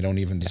out, then they don't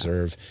even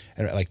deserve.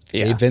 And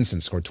Gabe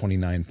Vincent scored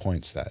 29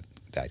 points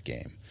that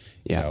game.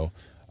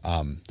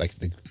 Like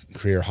the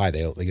career high.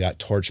 They got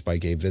torched by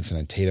Gabe Vincent,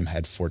 and Tatum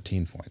had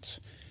 14 points.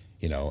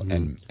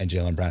 And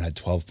Jaylen Brown had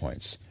 12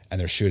 points,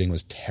 and their shooting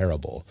was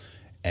terrible.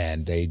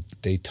 And they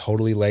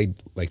totally laid,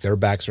 like, their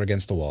backs are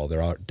against the wall.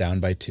 They're out down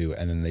by 2,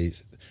 and then they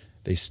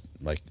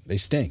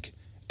stink.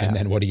 And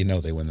then what do you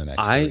know? They win the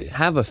next. I 3.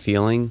 have a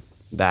feeling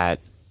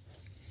that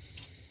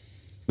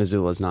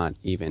Missoula's not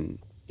even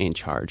in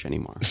charge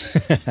anymore.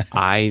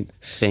 I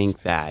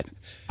think that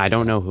I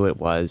don't know who it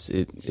was.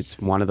 It's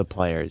one of the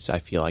players. I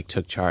feel like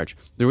took charge.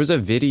 There was a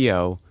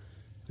video.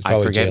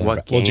 I forget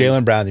what game. Well,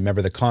 Jaylen Brown.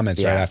 Remember the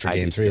comments right after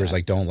Game 3 was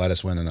like, "Don't let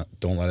us win.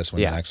 Don't let us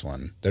win the next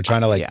one." They're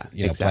trying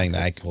to playing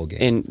that whole game.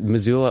 In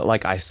Missoula,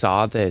 I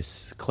saw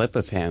this clip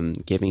of him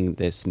giving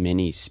this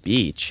mini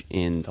speech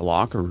in the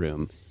locker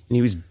room, and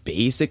he was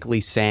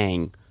basically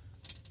saying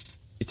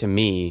to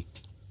me,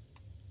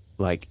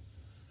 like,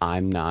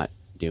 "I'm not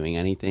doing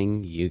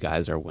anything. You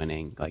guys are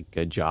winning. Like,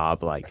 good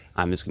job. Like,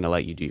 I'm just going to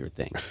let you do your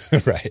thing."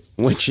 Right.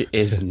 Which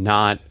is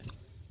not.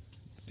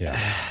 Yeah.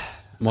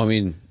 Well, I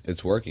mean,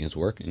 it's working. It's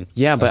working.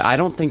 Yeah, but I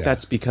don't think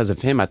that's because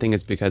of him. I think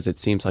it's because it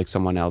seems like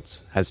someone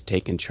else has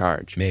taken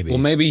charge. Maybe. Well,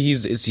 maybe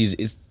it's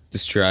the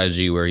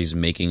strategy where he's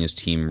making his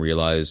team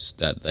realize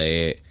that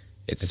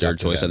it's their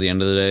choice at the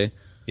end of the day.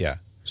 Yeah.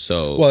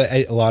 So, well,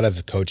 a lot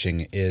of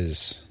coaching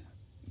is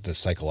the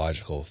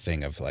psychological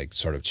thing of like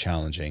sort of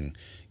challenging,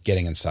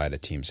 getting inside a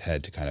team's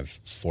head to kind of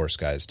force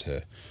guys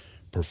to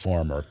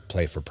perform or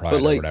play for pride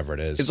or whatever it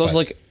is. It's also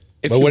like.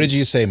 But what did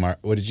you say,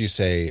 What did you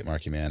say,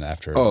 Marky Man,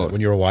 after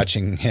when you were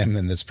watching him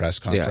in this press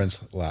conference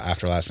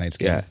after last night's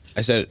game? Yeah, I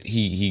said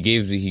he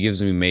gives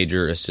me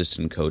major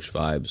assistant coach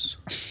vibes,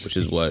 which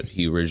is what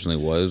he originally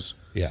was.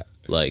 Yeah,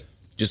 like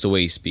just the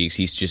way he speaks,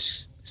 he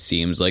just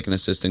seems like an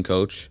assistant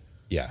coach.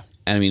 Yeah,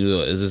 and I mean,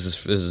 this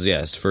is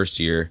his first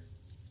year.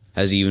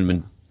 Has he even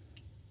been?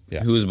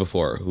 Yeah. Who was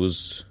before?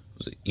 Was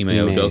it Ime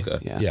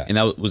Udoka? Yeah, and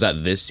was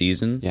that this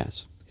season?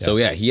 Yes. So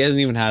he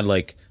hasn't even had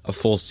like a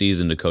full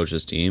season to coach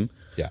this team.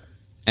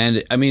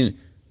 And I mean,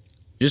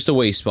 just the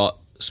way he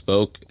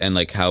spoke and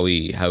like how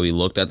he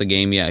looked at the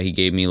game, he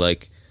gave me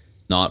like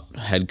not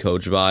head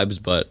coach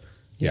vibes, but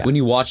Yeah. When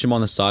you watch him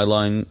on the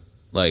sideline,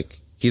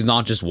 like he's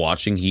not just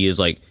watching; he is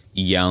like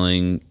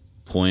yelling,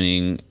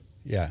 pointing,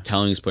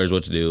 telling his players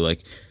what to do.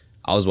 Like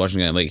I was watching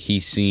that, like he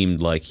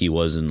seemed like he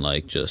wasn't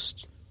like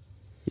just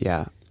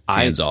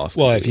hands off.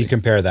 Well, if you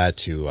compare that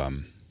to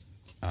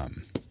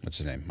what's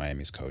his name,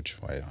 Miami's coach?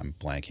 Why I'm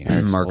blanking.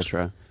 Mark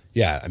Spoelstra.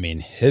 Yeah, I mean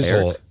his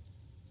Eric. whole.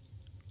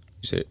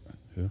 You say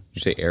who?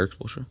 You say Eric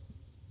Spoelstra?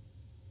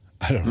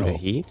 I don't know.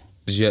 He?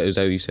 Is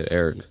that what you said,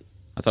 Eric?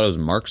 I thought it was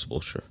Mark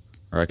Spoelstra.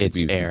 Or I could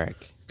It's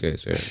Eric. Okay,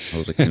 it's Eric. I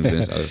was like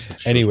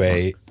convinced.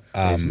 Anyway,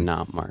 It's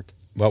not Mark.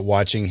 but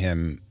watching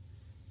him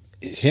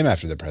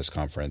after the press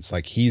conference,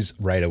 like he's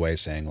right away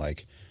saying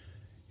like,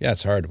 yeah,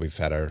 it's hard. We've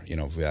had a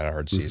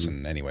hard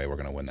season anyway. We're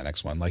going to win the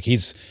next one. Like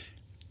he's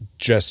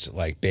just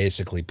like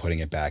basically putting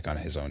it back on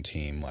his own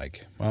team.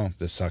 Like, well,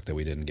 this sucked that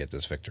we didn't get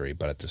this victory,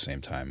 but at the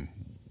same time,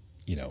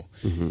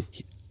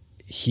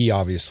 he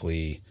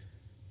obviously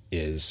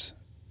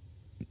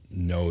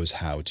knows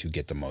how to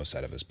get the most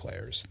out of his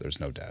players. There's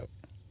no doubt.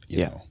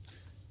 You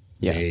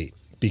know,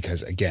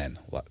 because again,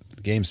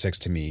 Game 6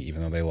 to me,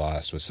 even though they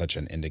lost, was such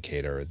an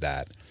indicator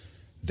that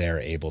they're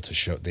able to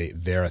show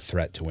they're a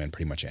threat to win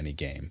pretty much any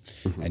game.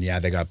 And yeah,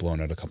 they got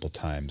blown out a couple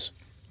times,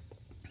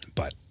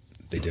 but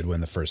they did win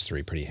the first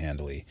 3 pretty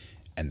handily,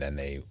 and then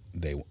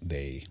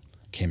they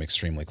came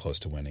extremely close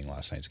to winning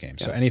last night's game.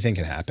 So anything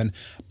can happen,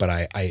 but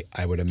I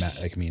would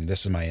imagine, like, I mean,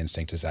 this is my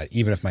instinct, is that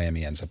even if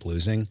Miami ends up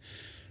losing,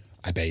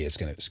 I bet you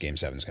Game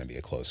 7 is going to be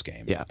a close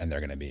game, and they're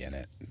going to be in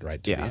it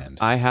right to the end.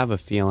 I have a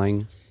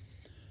feeling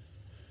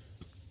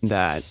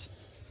that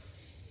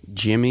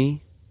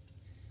Jimmy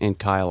and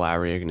Kyle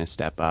Lowry are going to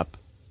step up.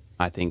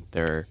 I think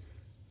their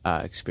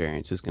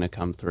experience is going to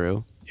come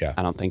through. Yeah.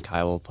 I don't think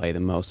Kyle will play the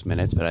most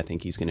minutes, but I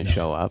think he's going to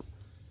show up.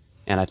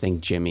 And I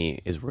think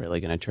Jimmy is really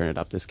going to turn it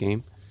up this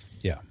game.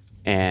 Yeah.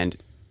 And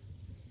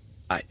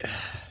the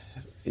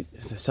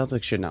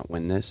Celtics should not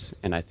win this,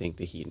 and I think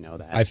the Heat know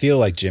that. I feel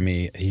like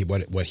Jimmy,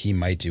 what he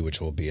might do, which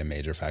will be a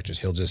major factor, is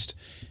he'll just,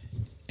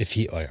 the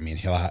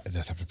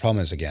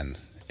problem is, again,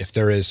 if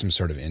there is some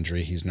sort of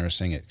injury he's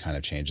nursing, it kind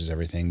of changes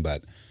everything.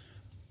 But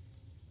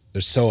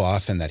there's so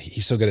often that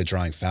he's so good at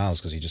drawing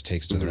fouls because he just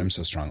takes to the rim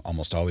so strong,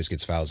 almost always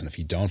gets fouls. And if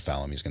you don't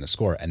foul him, he's going to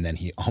score. And then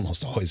he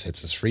almost always hits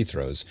his free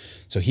throws.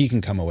 So he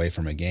can come away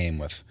from a game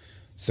with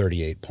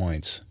 38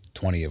 points,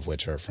 20 of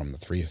which are from the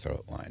free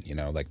throw line. You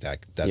know, like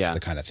that's the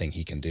kind of thing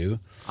he can do.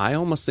 I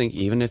almost think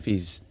even if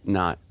he's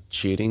not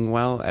shooting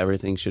well,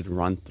 everything should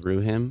run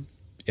through him.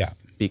 Yeah.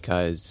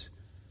 Because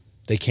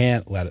they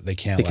can't let it. They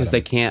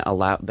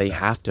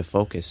have to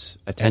focus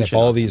attention. And if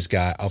all these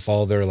guys, if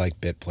all their like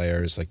bit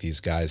players, like these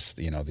guys,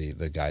 you know,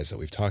 the guys that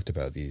we've talked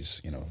about, these,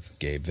 you know,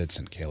 Gabe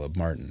Vincent, Caleb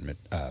Martin,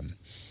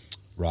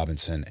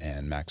 Robinson,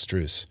 and Max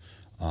Strus.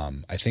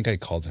 I think I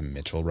called him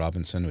Mitchell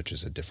Robinson, which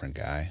is a different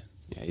guy.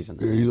 Yeah, he's on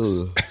the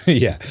Knicks.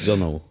 Yeah, don't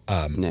know.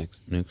 Knicks.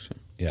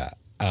 Yeah.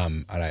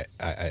 And I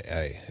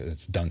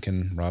it's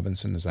Duncan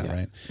Robinson. Is that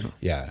right?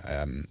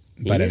 Yeah.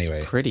 But he's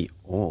anyway, pretty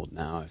old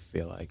now. I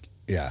feel like.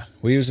 Yeah,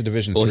 he was a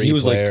Division III he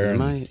was player.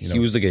 He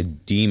was like a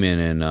demon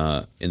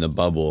in the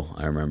bubble.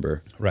 I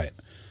remember. Right.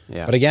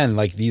 Yeah. But again,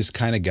 like these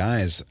kind of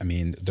guys, I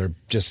mean, they're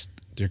just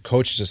their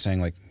coach is just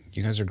saying like,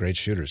 you guys are great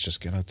shooters.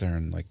 Just get out there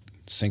and like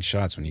sink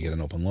shots when you get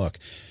an open look,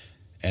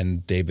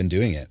 and they've been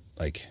doing it.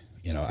 Like,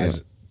 you know,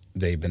 as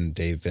they've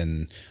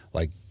been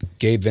like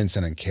Gabe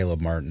Vincent and Caleb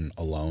Martin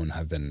alone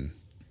have been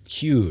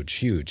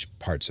huge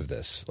parts of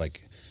this,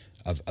 like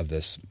of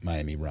this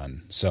Miami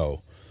run.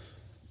 So.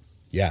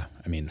 Yeah,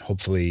 I mean,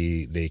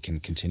 hopefully they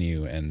can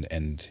continue,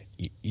 and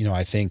you know,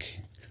 I think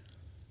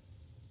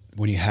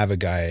when you have a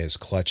guy as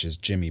clutch as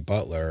Jimmy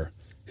Butler,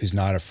 who's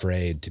not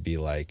afraid to be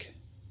like,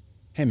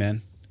 "Hey,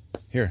 man,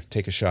 here,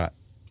 take a shot."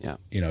 Yeah,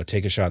 you know,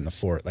 take a shot in the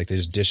fort. Like they're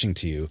just dishing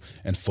to you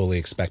and fully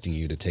expecting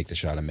you to take the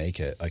shot and make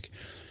it. Like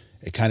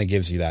it kind of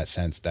gives you that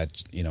sense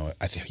that, you know,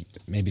 I think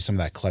maybe some of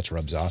that clutch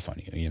rubs off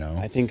on you. You know,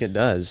 I think it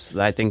does.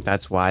 I think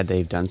that's why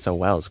they've done so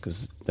well, is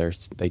because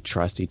they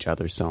trust each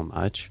other so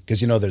much.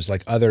 Because, you know, there's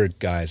like other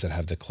guys that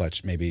have the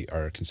clutch, maybe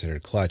are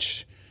considered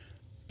clutch,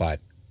 but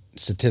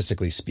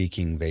statistically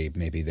speaking, they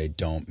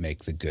don't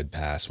make the good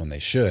pass when they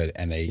should,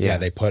 and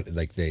they put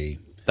like they.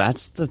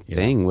 That's the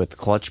thing with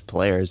clutch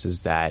players,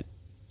 is that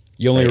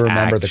you only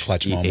remember the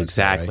clutch moments.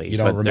 Exactly. Right? You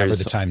don't remember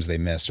the times they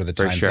missed or the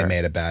times they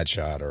made a bad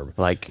shot, or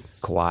like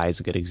Kawhi is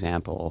a good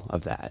example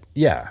of that.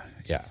 Yeah.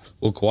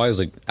 Well, Kawhi is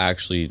like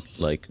actually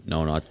like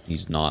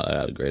he's not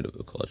that great of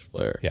a clutch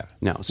player. Yeah.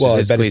 No. Well,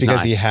 but it's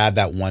because he had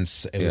that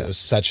once. It was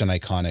such an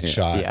iconic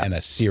shot and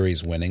a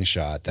series-winning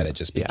shot that it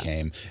just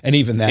became. And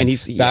even then,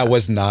 that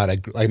was not a.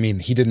 I mean,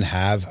 he didn't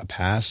have a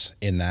pass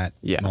in that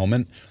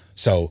moment,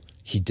 so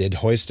he did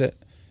hoist it.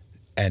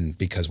 And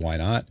because why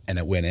not? And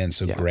it went in,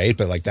 so great.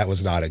 But like that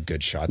was not a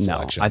good shot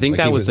selection. No, I think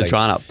like, that was the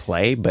drawn up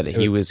play, but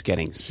he was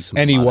getting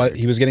smothered. And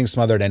he was getting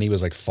smothered, and he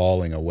was like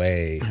falling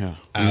away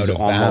out of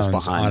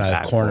bounds on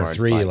a corner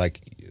three.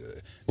 Like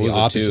the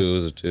opposite. It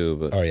was a two.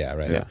 But oh yeah,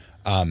 right.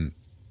 Yeah.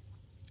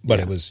 But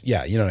it was you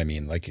know what I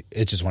mean. Like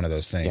it's just one of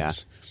those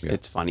things.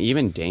 It's funny.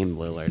 Even Dame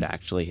Lillard,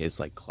 actually, his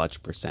like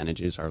clutch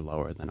percentages are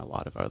lower than a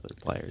lot of other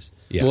players.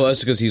 Yeah. Well, that's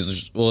because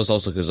it's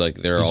also because like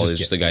they're He's always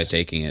just the guy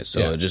taking it, so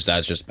Yeah.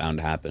 that's just bound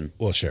to happen.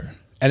 Well, sure.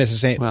 And it's the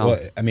same. Well- Well,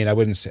 I mean, I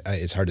wouldn't say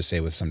it's hard to say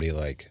with somebody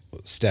like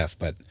Steph,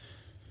 but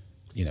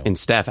you know, And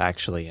Steph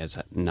actually has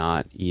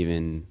not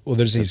even. well,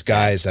 there's these the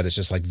guys best. that it's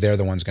just like they're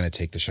the ones going to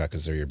take the shot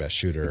because they're your best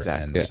shooter,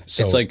 Exactly. and Yeah.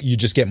 so It's like- you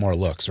just get more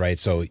looks, right?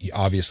 So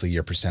obviously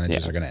your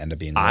percentages are going to end up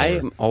being lower.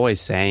 I'm always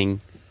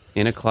saying,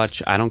 in a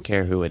clutch, I don't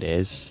care who it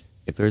is.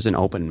 If there's an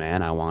open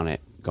man, I want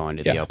it going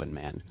to the Yeah. open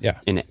man. Yeah.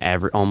 In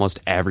almost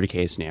every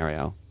case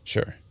scenario.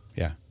 Sure.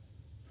 Yeah.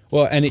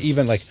 Well, and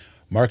even like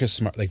Marcus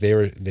Smart, like they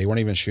weren't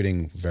even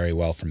shooting very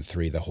well from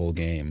three the whole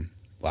game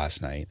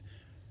last night,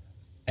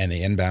 and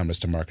the inbound was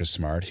to Marcus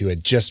Smart, who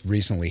had just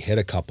recently hit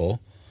a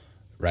couple,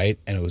 right,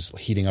 and it was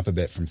heating up a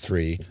bit from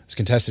three. It was a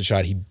contested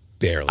shot. He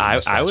barely.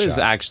 Missed that I was shot.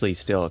 actually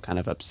still kind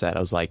of upset. I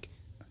was like,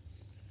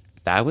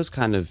 that was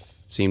kind of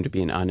seemed to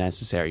be an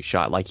unnecessary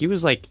shot. Like he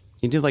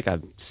did like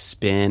a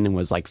spin and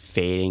was like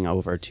fading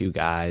over two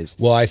guys.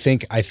 Well, I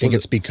think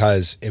it's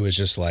because it was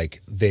just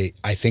like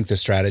I think the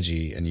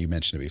strategy, and you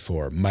mentioned it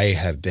before, may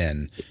have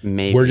been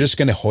Maybe. we're just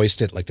going to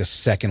hoist it like the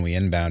second we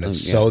inbound it,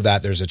 so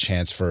that there's a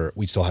chance for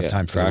we still have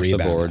time for the crash the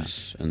rebound.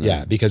 boards, and then-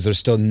 Yeah, because there's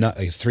still not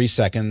like 3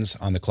 seconds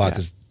on the clock.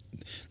 Because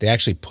they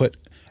actually put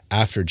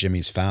after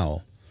Jimmy's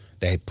foul,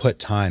 they put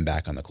time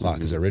back on the clock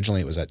because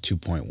originally it was at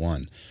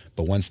 2.1,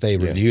 but once they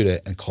reviewed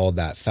it and called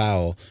that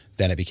foul,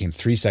 then it became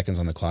 3 seconds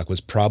on the clock. It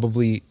is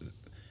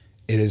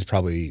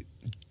probably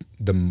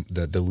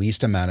the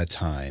least amount of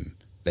time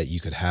that you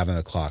could have on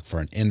the clock for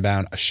an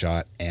inbound, a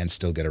shot, and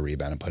still get a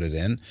rebound and put it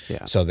in.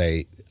 Yeah. So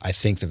I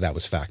think that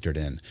was factored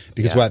in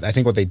because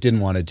what they didn't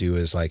want to do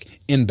is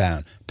like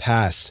inbound,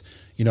 pass.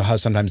 You know how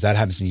sometimes that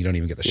happens and you don't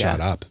even get the shot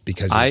up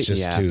because it's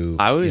just too.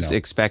 I was you know,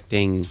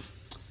 expecting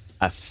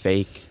a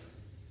fake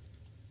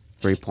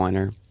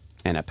 3-pointer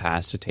and a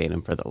pass to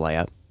Tatum for the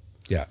layup.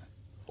 yeah.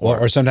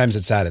 Or sometimes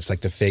it's that. It's like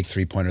the fake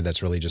 3-pointer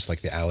that's really just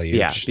like the alley-oop.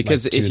 Yeah,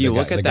 because like, if to you the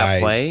look guy, at the that guy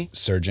play,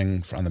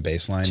 surging on the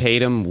baseline.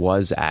 Tatum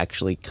was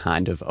actually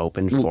kind of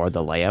open for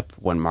the layup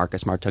when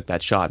Marcus Smart took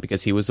that shot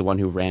because he was the one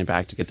who ran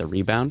back to get the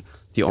rebound.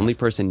 The only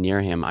person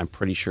near him, I'm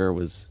pretty sure,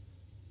 was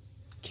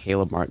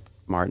Caleb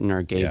Martin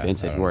or Gabe Yeah, I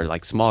Vincent, don't who are know.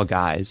 like small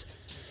guys.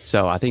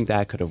 So I think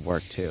that could have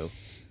worked too.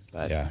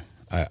 But Yeah,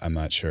 I'm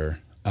not sure.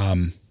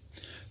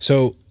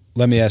 So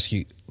let me ask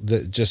you,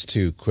 just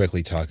to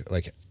quickly talk,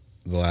 like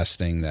the last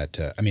thing that,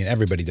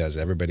 everybody does,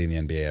 everybody in the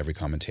NBA, every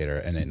commentator,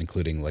 and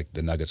including like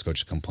the Nuggets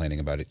coach complaining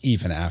about it,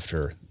 even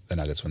after the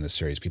Nuggets win this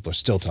series, people are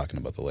still talking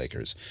about the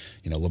Lakers.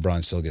 You know,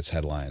 LeBron still gets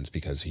headlines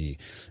because he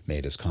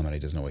made his comment, he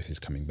doesn't know if he's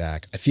coming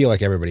back. I feel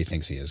like everybody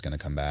thinks he is going to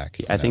come back.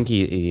 I think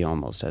he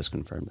almost has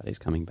confirmed that he's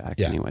coming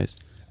back anyways.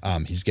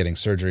 He's getting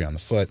surgery on the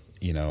foot,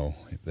 you know,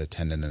 the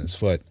tendon in his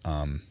foot.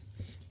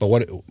 But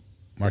what,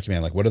 Marky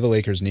Man, like, what do the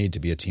Lakers need to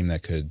be a team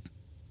that could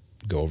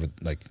go over,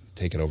 like,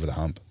 take it over the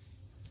hump?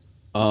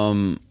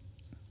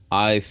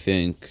 I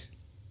think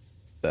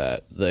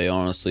that they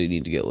honestly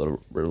need to get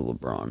rid of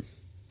LeBron.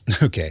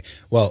 Okay,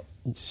 well,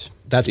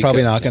 that's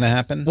probably not going to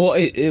happen. Well,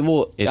 it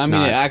will. It's I mean,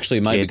 not- it actually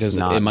might it's because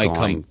not it might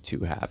going come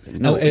to happen.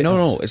 No, it-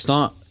 no, it's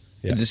not.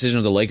 Yeah. A decision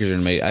of the Lakers are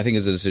made. I think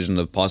it's a decision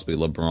of possibly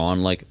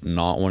LeBron like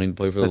not wanting to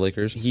play for the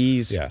Lakers.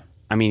 He's. Yeah.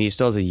 I mean, he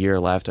still has a year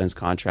left on his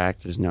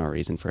contract. There's no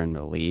reason for him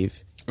to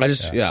leave. I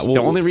just Yeah. well, The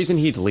only reason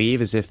he'd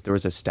leave is if there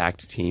was a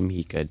stacked team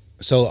he could.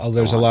 So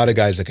there's a lot of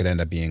guys that could end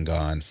up being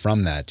gone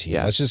from that team.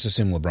 Yeah. Let's just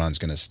assume LeBron's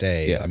going to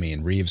stay. Yeah. I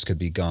mean, Reeves could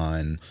be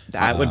gone.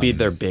 That would be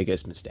their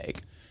biggest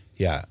mistake.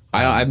 Yeah.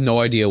 I have no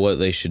idea what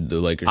they should.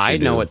 The Lakers. I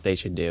should know do. what they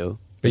should do.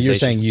 But you're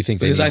saying you think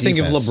they because need I think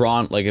defense. if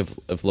LeBron, like if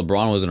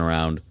LeBron wasn't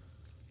around,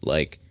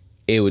 like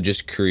it would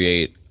just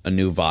create a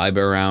new vibe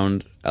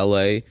around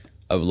LA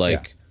of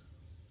like,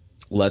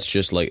 let's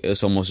just like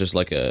it's almost just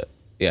like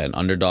an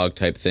underdog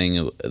type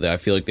thing. I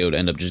feel like they would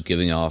end up just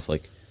giving off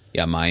like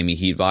Miami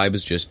Heat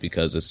vibes just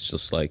because it's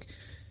just like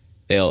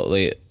they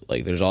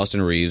like there's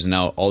Austin Reeves and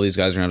now all these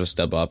guys are gonna have to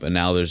step up and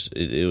now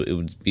it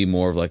would be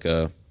more of like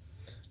a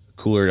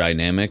cooler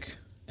dynamic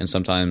and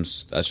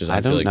sometimes that's just I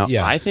feel don't like, know.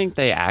 Yeah. I think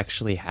they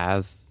actually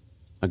have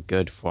a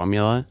good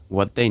formula.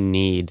 What they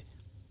need,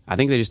 I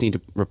think they just need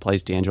to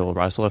replace D'Angelo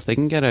Russell. If they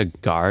can get a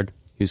guard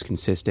who's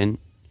consistent,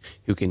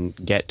 who can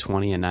get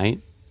 20 a night,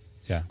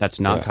 Yeah. that's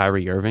not Yeah.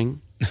 Kyrie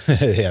Irving,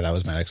 Yeah, that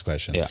was my next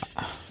question. Yeah.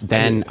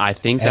 then I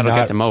think And that'll not-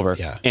 get them over.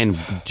 yeah. And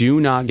do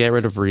not get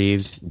rid of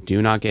Reeves.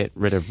 Do not get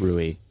rid of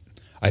Rui.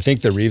 I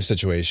think the Reeves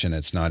situation,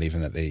 it's not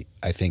even that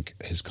I think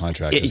his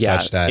contract is Yeah,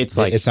 such that it's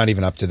like- it's not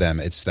even up to them.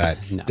 It's that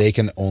No. they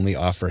can only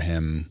offer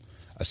him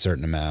a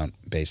certain amount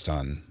based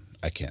on,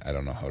 I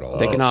don't know how it all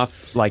They works. can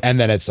off like And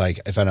then it's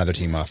like, if another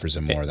team offers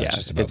him more, that's yeah,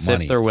 just about it's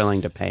money. if they're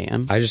willing to pay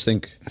him. I just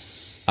think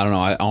I don't know.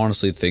 I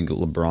honestly think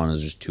LeBron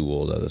is just too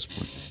old at this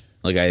point.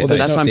 Like Well, But there's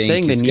that's no what I'm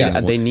saying. it's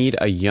getting- They need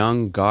a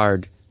young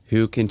guard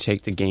who can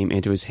take the game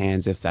into his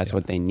hands if that's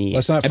what they need.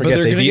 Let's not But forget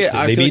they're they gonna beat, get-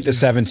 I they feel beat like- the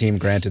 7 team.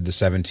 Granted, the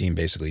 7 team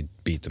basically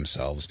beat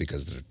themselves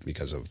because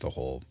of the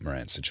whole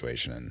Morant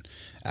situation and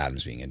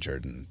Adams being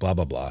injured and blah,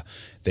 blah, blah.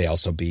 They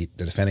also beat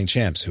the defending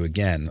champs, who,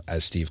 again,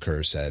 as Steve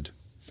Kerr said,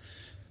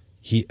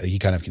 he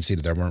kind of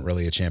conceded there weren't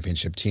really a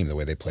championship team the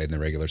way they played in the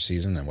regular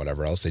season and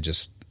whatever else. They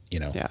just,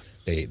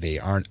 they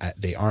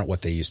aren't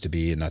what they used to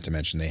be, and not to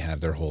mention they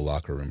have their whole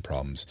locker room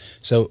problems.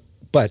 So,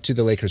 but to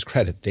the Lakers'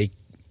 credit, they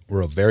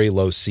were a very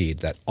low seed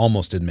that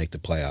almost didn't make the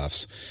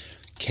playoffs,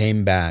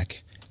 came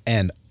back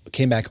on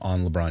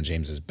LeBron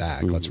James's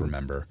back, let's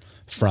remember,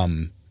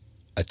 from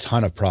a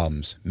ton of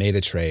problems, made a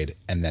trade,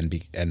 and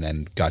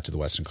then got to the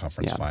Western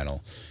Conference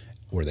Final,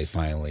 where they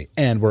finally,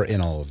 and were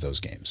in all of those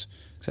games,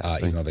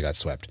 even though they got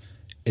swept.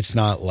 It's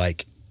not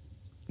like,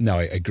 no,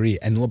 I agree.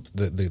 And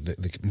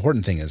the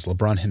important thing is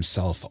LeBron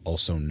himself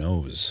also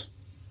knows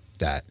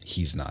that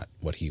he's not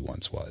what he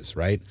once was,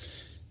 right?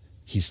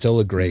 He's still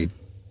a great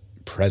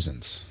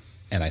presence,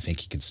 and I think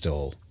he can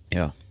still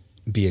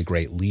be a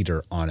great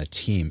leader on a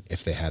team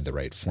if they had the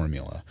right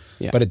formula.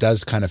 Yeah. But it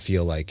does kind of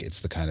feel like it's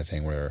the kind of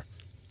thing where,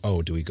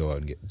 do we go out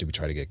and do we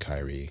try to get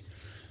Kyrie?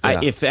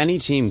 If any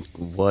team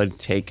would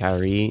take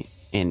Kyrie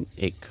and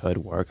it could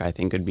work, I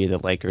think it would be the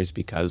Lakers,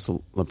 because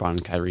LeBron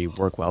and Kyrie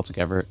work well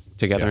together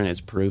and it's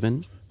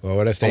proven. Well,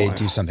 what if they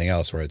do something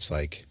else where it's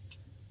like,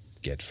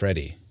 get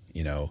Freddie,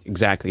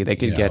 Exactly. They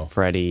could get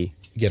Freddie.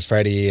 Get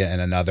Freddie and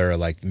another,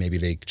 like maybe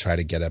they try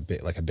to get a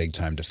big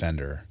time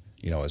defender,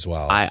 as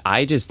well.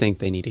 I just think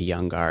they need a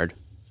young guard.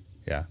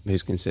 Yeah.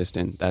 Who's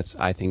consistent.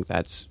 I think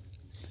that's.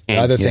 The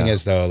other thing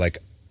is, though, like,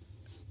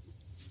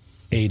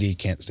 AD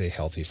can't stay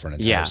healthy for an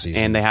entire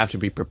season. And they have to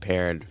be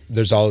prepared.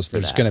 There's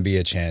going to be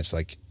a chance,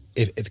 like,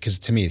 because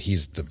to me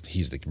he's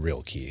the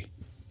real key.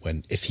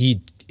 If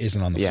he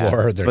isn't on the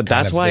floor, but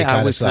that's why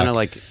I was kind of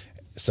like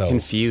so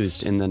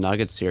confused in the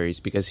Nuggets series,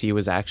 because he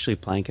was actually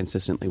playing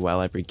consistently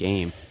well every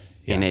game,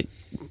 and it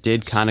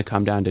did kind of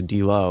come down to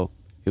D'Lo,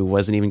 who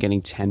wasn't even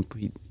getting 10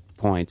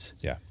 points.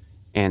 Yeah,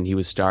 and he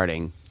was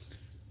starting.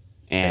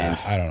 And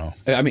I don't know.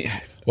 I mean,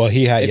 well,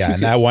 he had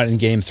and that one in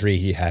Game 3,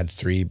 he had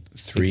three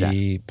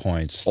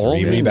points,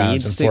 3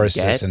 rebounds, and 4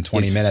 assists in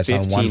 20 minutes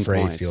on 1 for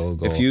 8 field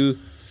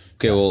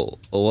goal.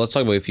 Well, let's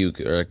talk about if you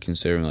are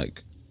considering,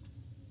 like,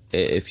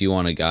 if you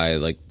want a guy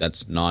like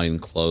that's not even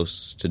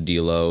close to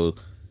D'Lo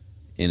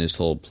in his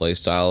whole play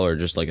style, or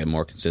just like a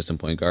more consistent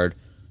point guard.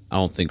 I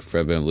don't think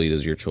Fred VanVleet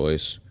is your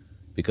choice,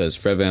 because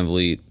Fred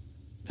VanVleet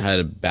had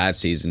a bad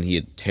season. He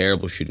had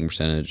terrible shooting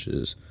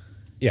percentages.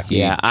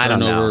 I don't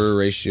know. Turnover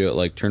ratio,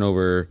 like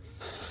turnover.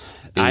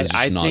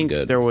 I not think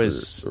good there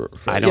was. for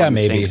I don't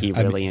maybe. think he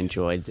really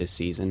enjoyed this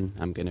season.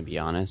 I'm going to be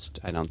honest.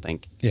 I don't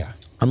think. Yeah,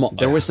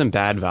 there were some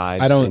bad vibes.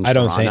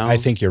 I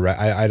think you're right.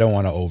 I don't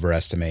want to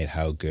overestimate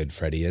how good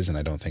Freddie is, and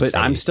I don't think. But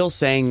Freddie, I'm still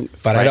saying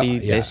Freddie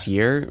this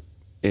year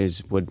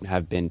would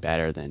have been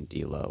better than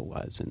D'Lo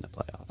was in the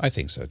playoffs. I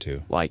think so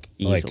too. Like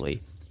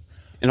easily.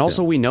 And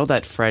also we know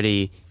that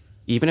Freddie,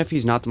 even if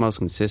he's not the most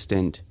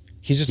consistent,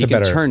 he's just he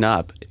can turn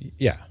up.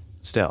 Yeah.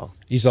 Still.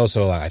 He's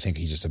also, I think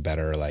he's just a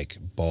better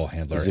ball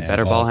handler. He's a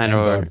better ball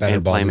handler and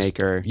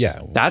playmaker.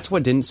 Yeah. That's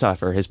what didn't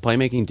suffer. His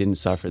playmaking didn't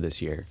suffer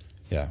this year.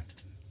 Yeah.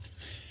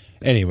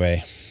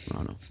 Anyway. I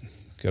don't know.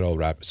 Good old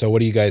rap. So what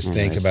do you guys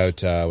think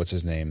about, what's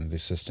his name, the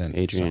assistant?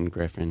 Adrian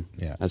Griffin.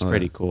 Yeah. That's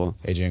pretty cool.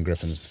 Adrian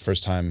Griffin's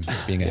first time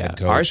being a head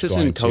coach. Our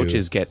assistant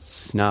coaches get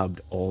snubbed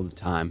all the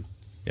time.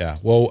 Yeah.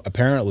 Well,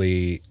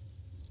 apparently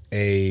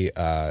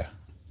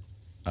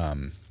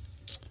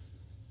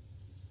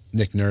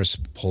Nick Nurse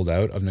pulled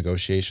out of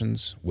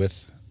negotiations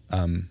with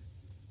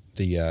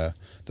the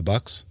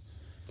Bucks,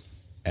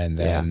 and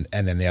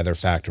then the other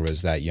factor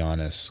was that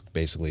Giannis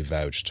basically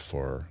vouched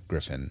for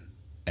Griffin,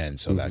 and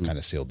so that kind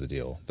of sealed the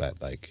deal. That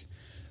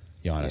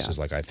Giannis was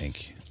like, I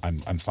think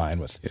I'm fine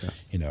with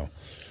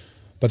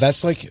But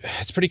that's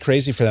it's pretty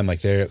crazy for them.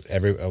 Like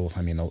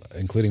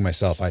including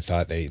myself, I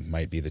thought they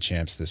might be the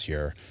champs this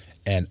year,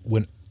 and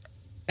when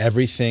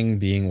everything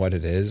being what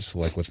it is,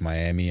 like with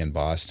Miami and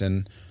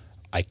Boston,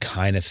 I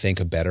kind of think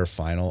a better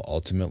final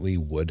ultimately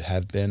would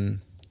have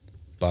been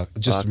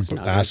just in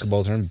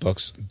basketball terms,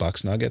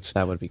 Bucks Nuggets.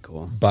 That would be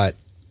cool. But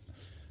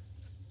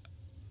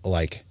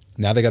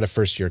now they got a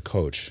first year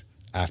coach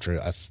after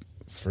a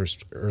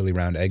first early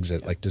round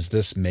exit. Does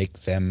this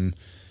make them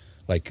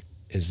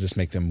does this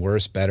make them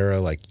worse, better?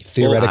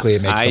 Theoretically,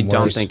 it makes them worse. I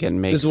don't think it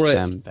makes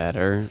them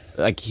better.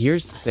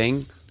 Here's the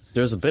thing: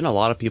 there's been a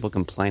lot of people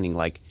complaining.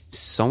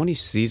 So many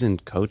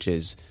seasoned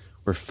coaches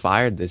were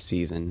fired this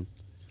season.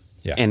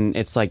 Yeah. And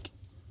it's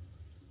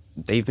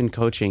they've been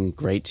coaching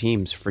great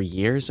teams for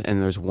years,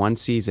 and there's one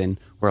season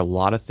where a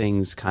lot of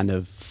things kind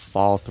of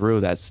fall through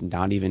that's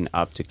not even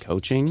up to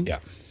coaching. Yeah.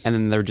 And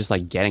then they're just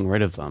getting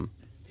rid of them.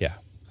 Yeah.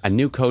 A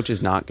new coach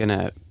is not going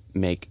to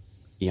make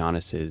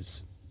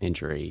Giannis's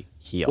injury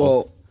heal.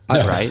 Well,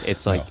 right?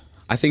 It's I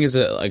think it's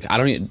I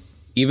don't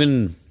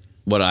even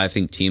what I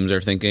think teams are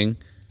thinking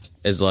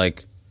is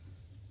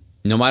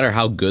no matter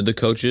how good the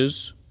coach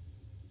is,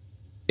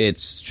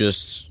 it's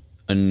just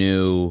a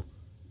new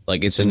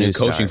it's a new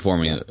coaching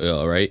formula,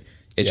 right?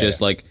 It's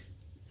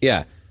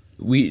yeah,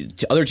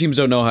 other teams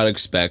don't know how to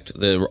expect.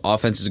 The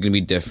offense is going to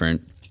be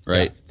different,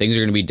 right? Yeah. Things are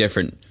going to be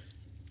different.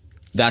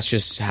 That's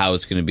just how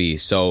it's going to be.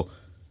 So,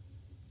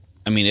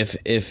 I mean,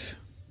 if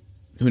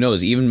who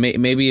knows? Even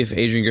maybe if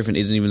Adrian Griffin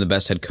isn't even the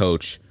best head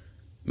coach,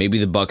 maybe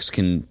the Bucks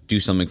can do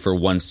something for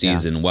one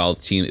season while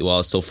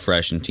it's still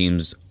fresh and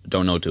teams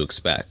don't know what to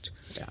expect.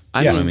 Yeah,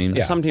 I know what I mean.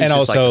 Yeah. Some teams And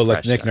just also, like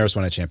like Nick Nurse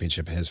won a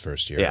championship in his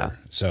first year. Yeah.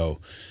 So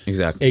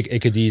Exactly.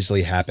 it could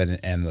easily happen,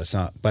 and it's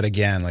not. But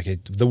again, like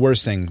the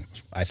worst thing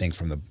I think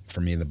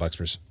for me and the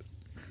Bucks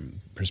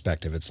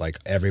perspective, it's like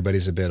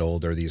everybody's a bit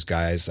older. These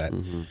guys that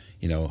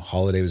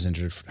Holiday was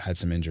injured, had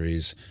some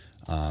injuries.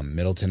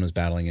 Middleton was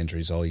battling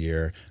injuries all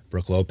year.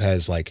 Brook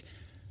Lopez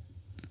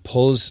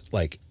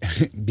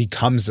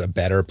becomes a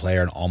better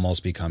player and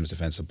almost becomes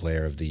defensive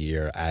player of the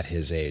year at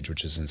his age,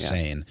 which is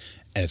insane. Yeah.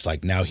 And it's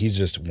like now he's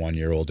just 1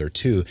 year older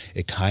too.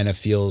 It kind of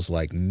feels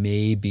like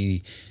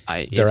maybe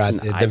they're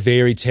at the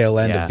very tail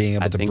end of being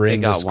able to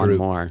bring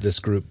this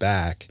group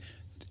back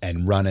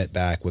and run it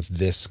back with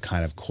this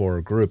kind of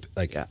core group.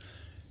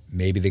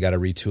 Maybe they got to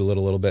retool it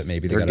a little bit.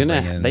 Maybe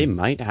they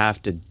might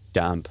have to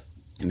dump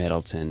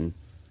Middleton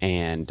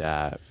and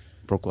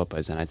Brook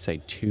Lopez in, I'd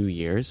say 2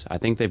 years. I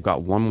think they've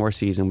got one more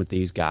season with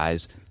these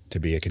guys to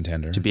be a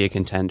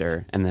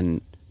contender. And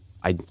then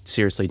I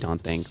seriously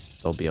don't think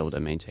they'll be able to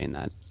maintain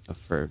that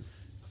for.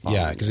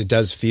 Yeah, because it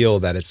does feel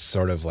that it's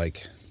sort of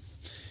like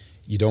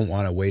you don't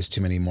want to waste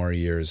too many more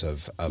years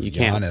of you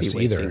can't Giannis be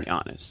wasting either.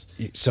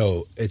 Giannis.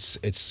 So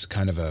it's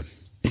kind of a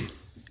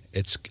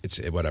it's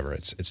whatever.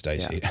 It's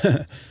dicey.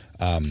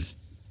 Yeah.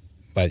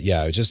 But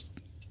yeah,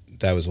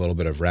 that was a little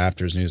bit of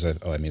Raptors news.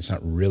 It's not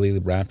really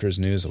Raptors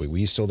news.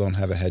 We still don't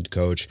have a head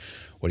coach.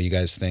 What do you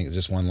guys think?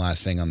 Just one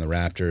last thing on the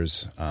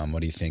Raptors. What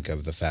do you think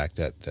of the fact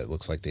that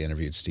looks like they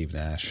interviewed Steve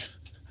Nash?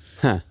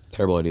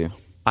 Terrible idea.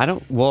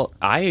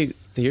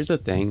 Here's the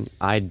thing.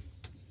 I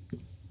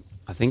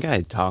think I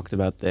had talked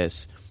about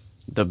this.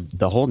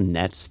 The whole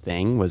Nets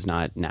thing was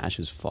not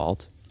Nash's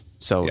fault.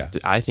 So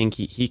I think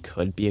he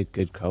could be a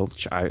good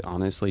coach. I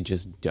honestly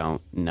just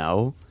don't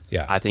know.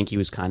 Yeah. I think he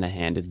was kind of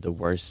handed the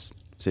worst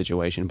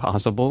situation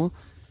possible.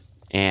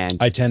 And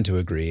I tend to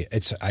agree.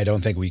 I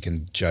don't think we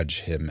can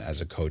judge him as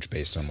a coach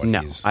based on what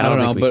he's. I don't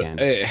know, but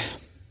can.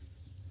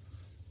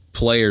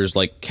 Players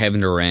like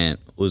Kevin Durant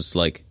was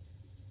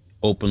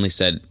openly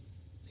said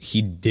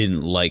he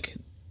didn't like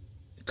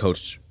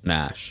Coach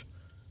Nash,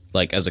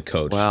 as a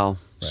coach. Well,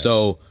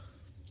 so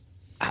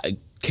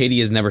KD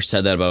has never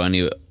said that about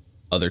any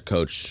other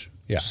coach.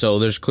 Yeah. So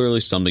there's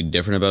clearly something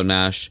different about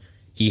Nash.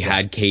 He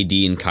had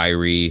KD and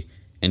Kyrie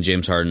and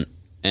James Harden,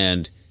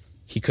 and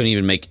he couldn't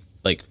even make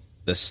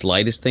the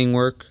slightest thing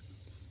work.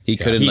 He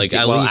couldn't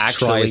at least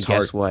try his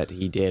hard. Guess what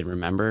he did?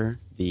 Remember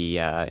the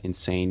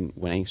insane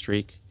winning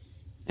streak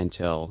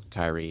until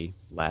Kyrie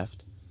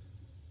left,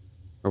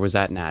 or was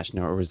that Nash?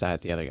 No, or was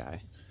that the other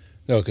guy?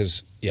 No,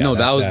 because that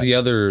was the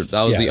other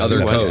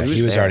coach.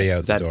 He was already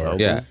out the door.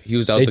 Vogel? Yeah, he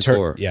was out the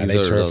door. Yeah,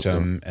 they turfed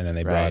him, and then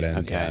they brought in.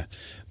 Okay. Yeah.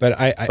 But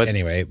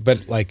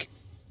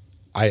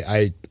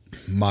I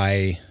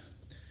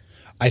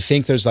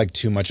think there's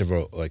too much of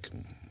a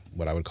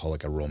what I would call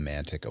a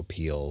romantic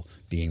appeal,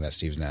 being that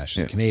Steve Nash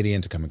is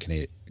Canadian, to come a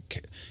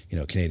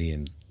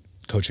Canadian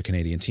coach a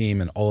Canadian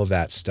team and all of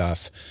that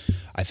stuff.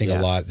 I think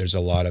there's a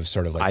lot of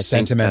sort of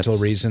sentimental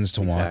reasons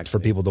to want for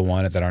people to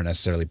want it that aren't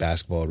necessarily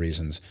basketball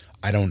reasons.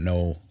 I don't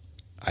know.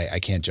 I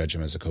can't judge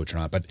him as a coach or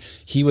not, but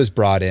he was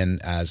brought in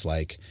as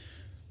I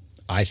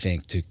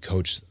think to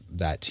coach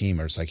that team,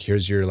 or it's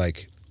here's your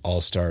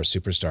all-star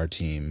superstar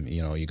team.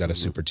 You got a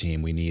super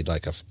team. We need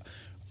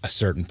a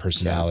certain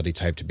personality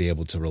type to be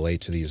able to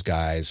relate to these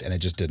guys, and it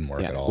just didn't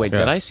work at all. Wait,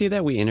 did I see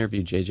that we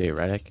interviewed JJ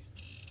Redick?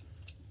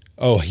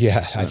 Oh yeah,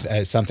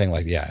 something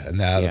and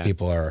the other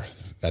people are.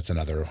 That's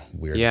another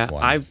weird one. Yeah,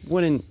 I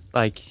wouldn't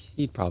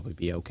he'd probably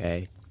be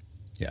okay.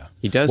 Yeah,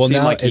 he does. Well, seem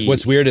now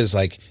what's weird is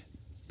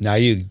now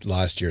you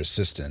lost your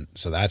assistant,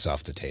 so that's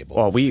off the table.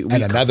 Well, we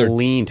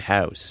cleaned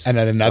house, and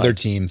then another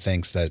team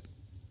thinks that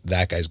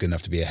guy's good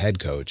enough to be a head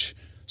coach.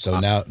 So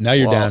now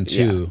you're down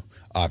two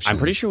options. I'm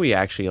pretty sure we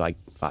actually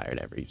fired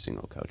every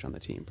single coach on the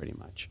team, pretty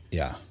much.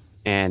 Yeah.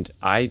 And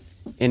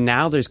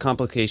now there's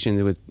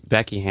complications with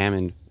Becky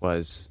Hammond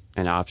was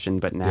an option,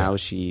 but now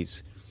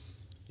she's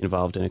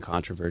involved in a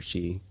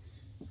controversy.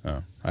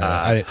 Oh,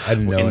 I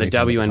didn't know in the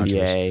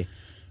WNBA.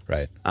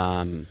 Right.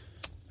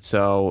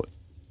 So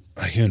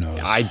who knows?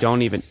 I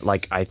don't even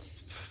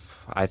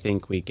I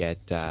think we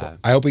get. I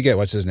hope we get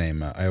what's his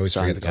name. I always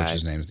forget the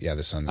coach's name. Yeah,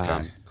 the Suns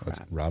guy.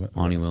 Robin.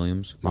 Monty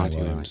Williams. Monty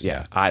Williams.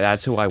 Yeah,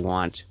 that's who I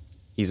want.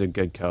 He's a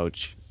good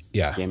coach.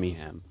 Yeah, give me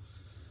him.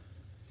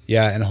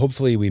 Yeah, and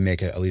hopefully we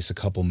make at least a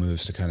couple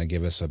moves to kind of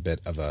give us a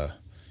bit of a,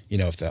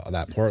 if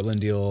that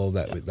Portland deal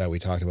that we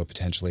talked about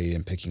potentially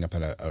and picking up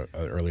an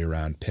early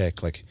round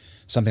pick,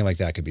 something like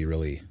that could be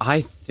really.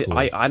 Cool.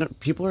 I don't.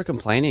 People are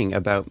complaining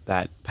about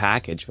that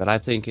package, but I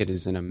think it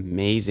is an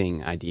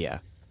amazing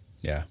idea.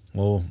 Yeah,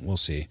 we'll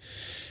see.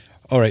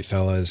 All right,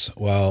 fellas.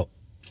 Well,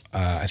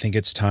 I think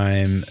it's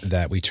time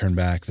that we turn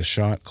back the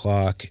shot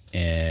clock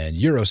and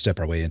Eurostep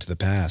our way into the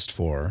past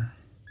for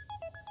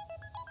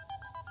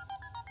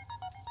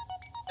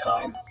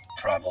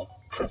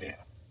trivia.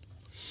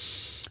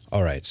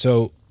 All right.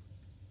 So,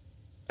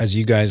 as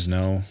you guys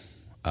know,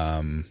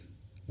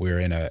 we're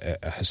in a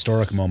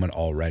historic moment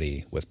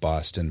already with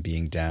Boston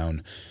being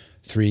down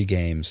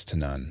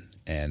 3-0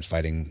 and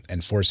fighting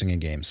and forcing a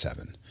Game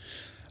 7.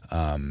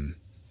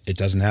 It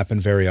doesn't happen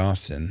very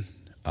often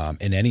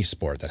in any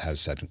sport that has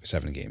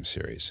 7-game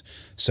series.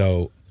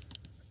 So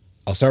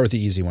I'll start with the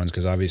easy ones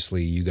because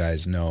obviously you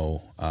guys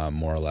know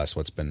more or less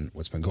what's been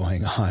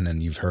going on,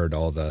 and you've heard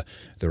all the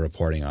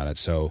reporting on it.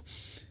 So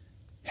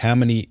how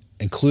many,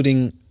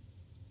 including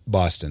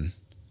Boston,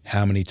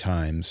 how many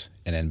times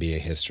in NBA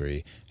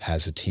history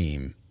has a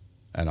team,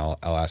 and I'll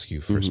ask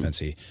you first,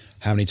 Mincy,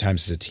 how many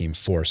times has a team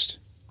forced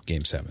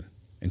Game 7,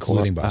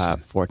 including Boston?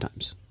 4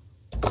 times.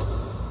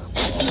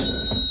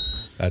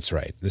 That's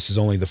right. This is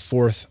only the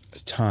 4th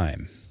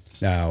time.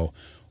 Now,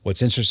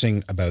 what's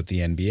interesting about the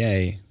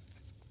NBA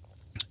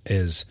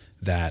is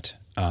that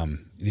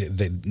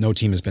no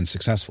team has been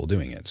successful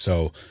doing it.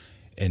 So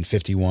in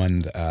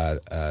 51,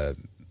 the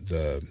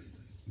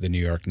New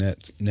York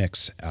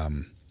Knicks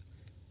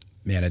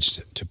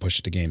managed to push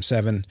it to Game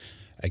 7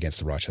 against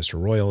the Rochester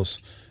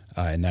Royals.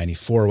 In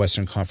 94,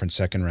 Western Conference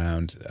second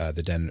round,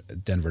 the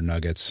Denver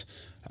Nuggets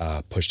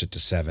pushed it to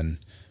 7,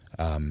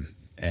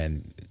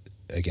 and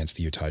against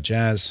the Utah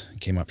Jazz,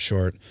 came up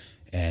short.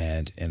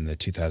 And in the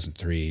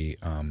 2003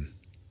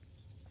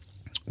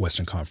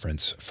 Western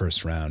Conference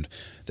first round,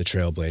 the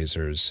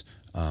Trailblazers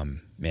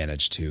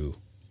managed to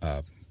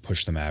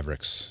push the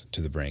Mavericks to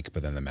the brink,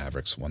 but then the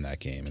Mavericks won that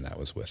game, and that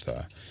was with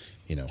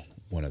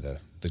one of the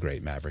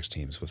great Mavericks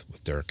teams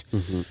with Dirk.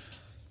 Mm-hmm.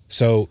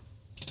 So,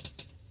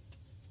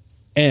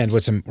 and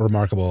what's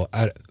remarkable,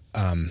 out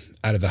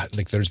of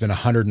the, there's been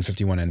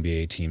 151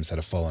 NBA teams that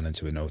have fallen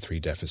into an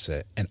 0-3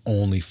 deficit, and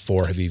only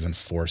 4 have even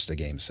forced a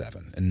Game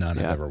 7, and none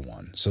have ever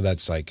won. So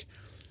that's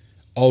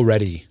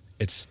already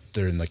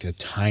they're in a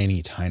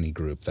tiny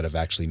group that have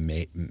actually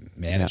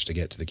managed to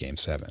get to the Game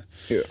 7.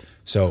 Yeah.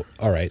 So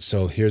all right,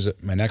 so here's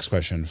my next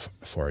question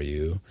for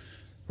you.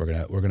 We're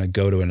gonna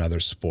go to another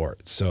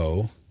sport.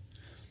 So,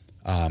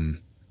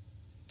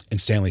 in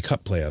Stanley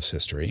Cup playoffs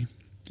history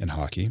in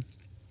hockey,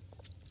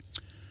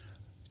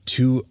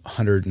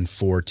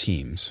 204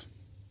 teams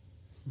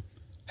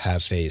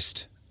have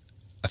faced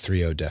a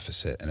 3-0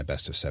 deficit in a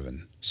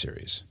best-of-7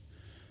 series.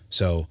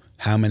 So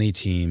how many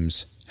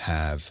teams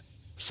have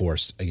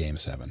forced a Game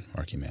 7,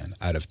 Marky Man,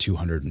 out of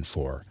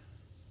 204?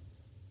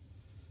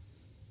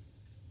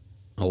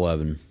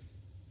 11.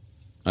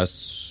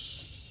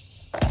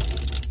 That's...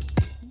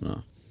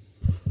 No.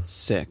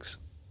 6.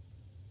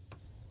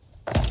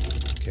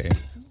 Okay.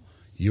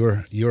 You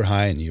were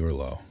high and you were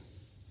low.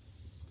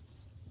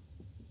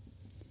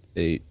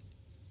 8.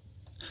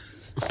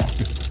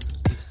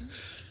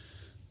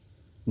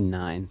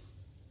 9.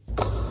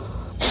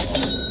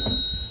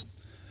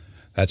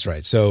 That's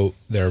right. So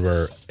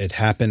it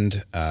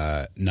happened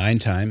 9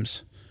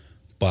 times,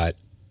 but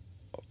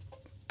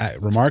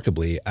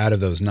remarkably, out of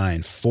those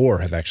 9, 4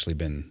 have actually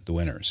been the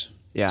winners.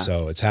 Yeah.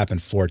 So it's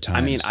happened 4 times.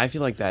 I mean, I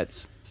feel like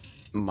that's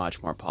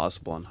much more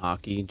possible in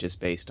hockey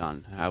just based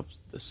on how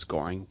the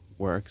scoring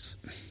works.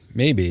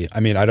 Maybe.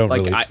 I mean, I don't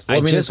really.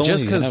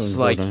 Just because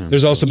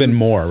there's also been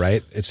more,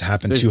 right? It's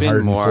happened There's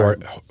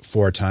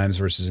 204 times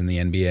versus in the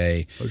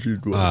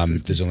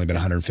NBA. There's only been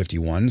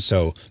 151,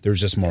 so there's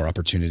just more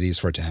opportunities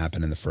for it to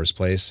happen in the first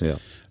place. Yeah.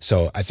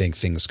 So I think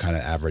things kind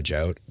of average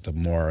out. The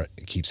more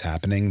it keeps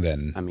happening,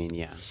 then. I mean,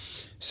 yeah.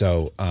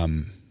 So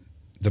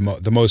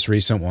the most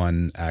recent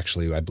one,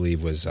 actually, I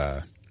believe was.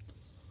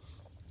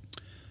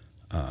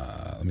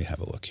 Let me have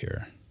a look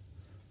here.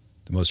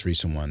 The most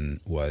recent one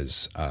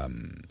was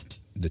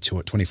the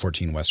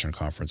 2014 Western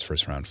Conference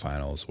first round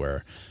finals,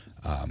 where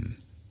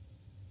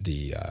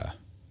the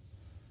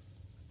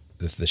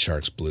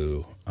Sharks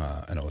blew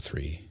an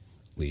 0-3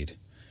 lead.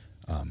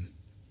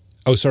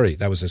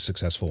 That was a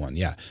successful one.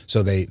 Yeah,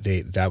 so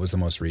that was the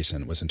most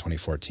recent, was in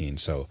 2014.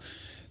 So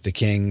the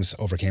Kings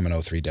overcame an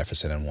 0-3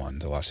 deficit and won.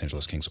 The Los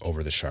Angeles Kings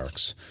over the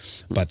Sharks,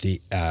 but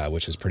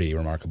which is pretty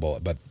remarkable.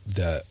 But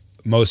the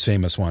most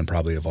famous one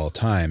probably of all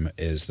time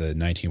is the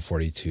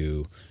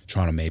 1942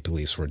 Toronto Maple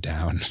Leafs were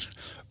down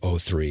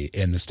 0-3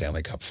 in the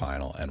Stanley Cup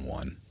final and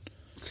won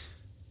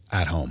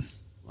at home.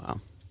 Wow.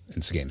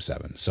 It's Game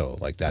 7. So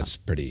that's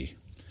pretty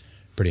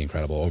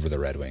incredible over the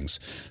Red Wings.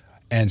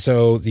 And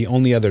so the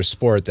only other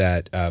sport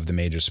that of the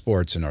major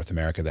sports in North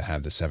America that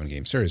have the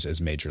 7-game series is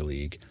Major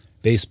League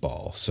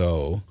Baseball.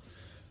 So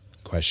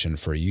question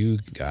for you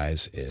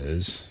guys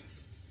is,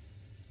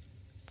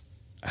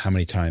 how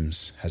many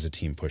times has a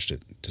team pushed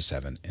it to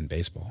 7 in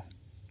baseball?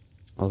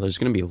 Well, there's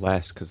going to be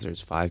less because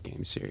there's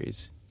 5-game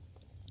series.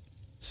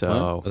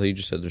 So I thought you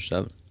just said there's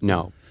 7.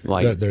 No,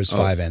 there's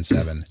 5 and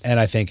 7, and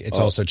I think it's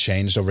also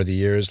changed over the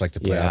years, the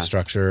playoff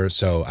structure.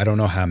 So I don't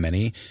know how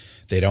many.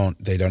 They don't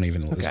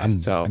even list.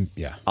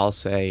 Okay, I'll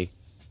say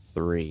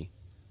 3.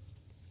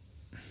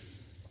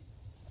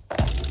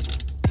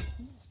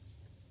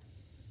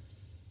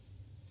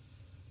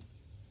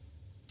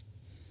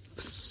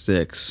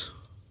 6.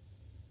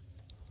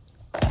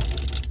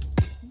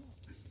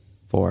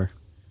 4.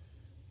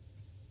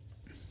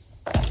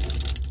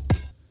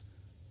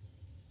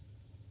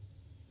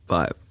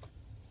 5.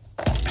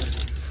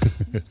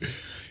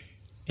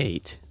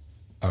 8.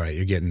 All right,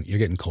 you're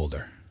getting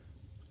colder.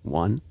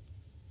 1.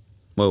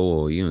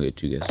 Whoa, you don't get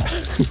 2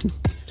 guesses.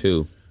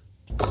 2.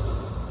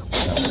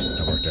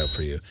 That worked out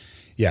for you.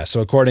 Yeah,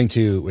 so according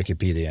to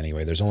Wikipedia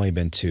anyway, there's only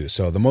been 2.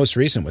 So the most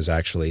recent was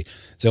actually,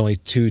 there's only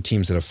 2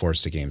 teams that have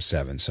forced a Game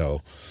 7.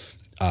 So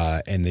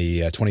in the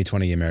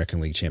 2020 American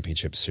League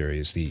Championship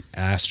Series, the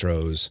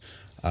Astros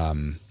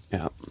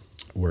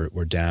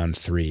were down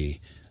 3,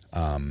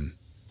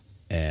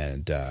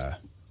 and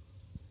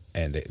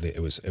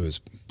it was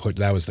put,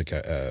 that was like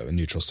a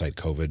neutral site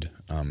COVID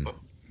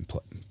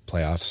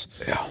playoffs.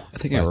 Yeah, I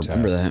think I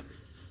remember that.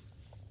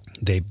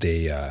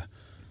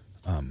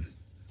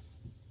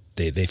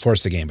 They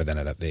forced the game, but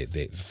then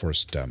they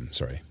forced Game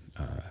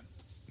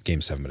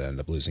 7, but ended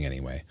up losing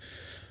anyway.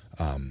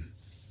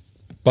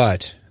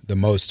 But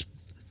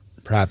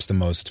perhaps the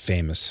most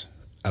famous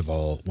of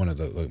all, one of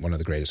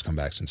the greatest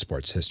comebacks in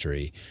sports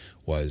history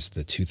was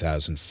the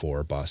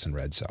 2004 Boston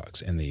Red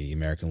Sox in the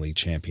American League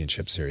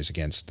Championship Series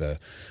against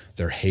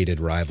their hated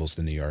rivals,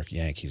 the New York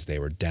Yankees. They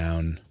were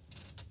down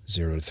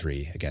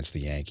 0-3 against the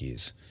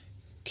Yankees,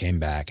 came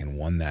back and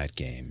won that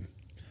game,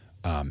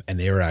 and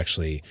they were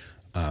actually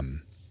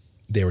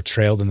they were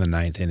trailed in the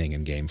 9th inning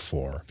in Game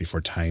 4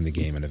 before tying the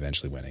game and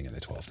eventually winning in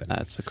the 12th inning.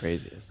 That's the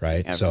craziest,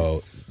 right? Thing ever.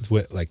 So,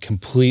 like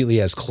completely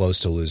as close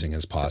to losing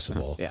as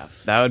possible. Yeah,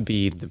 that would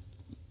be the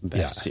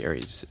best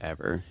series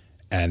ever.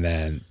 And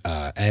then,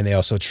 and they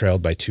also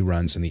trailed by 2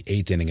 runs in the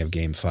 8th inning of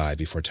Game 5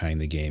 before tying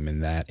the game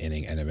in that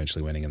inning and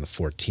eventually winning in the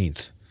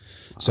 14th.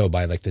 Wow. So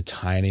by like the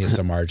tiniest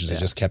of margins, they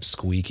just kept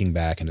squeaking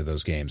back into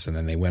those games. And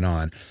then they went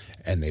on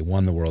and they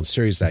won the World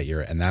Series that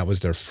year. And that was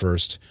their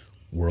first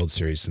World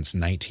Series since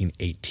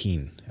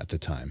 1918 at the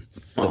time.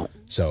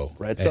 So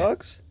Red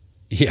Sox?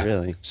 Yeah.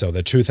 Really? So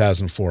the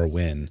 2004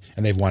 win,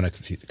 and they've won a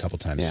couple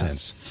times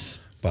since.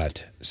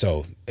 But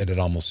so it had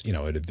almost, it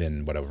had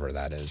been whatever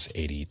that is,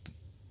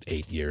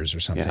 88 years or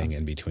something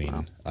in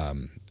between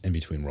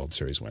World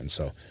Series wins.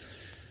 So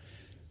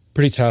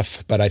pretty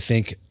tough, but I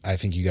think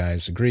you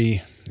guys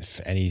agree.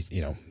 If any,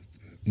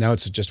 now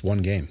it's just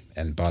one game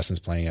and Boston's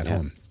playing at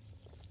home.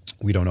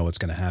 We don't know what's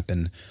going to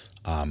happen.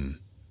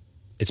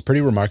 It's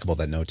pretty remarkable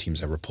that no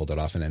team's ever pulled it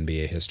off in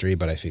NBA history,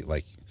 but I feel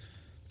like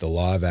the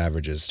law of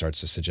averages starts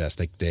to suggest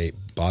like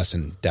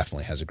Boston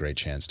definitely has a great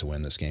chance to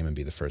win this game and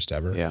be the first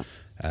ever. Yeah.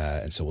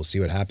 And so we'll see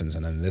what happens.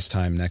 And then this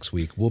time next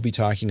week, we'll be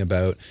talking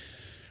about,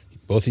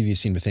 both of you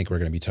seem to think we're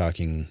going to be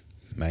talking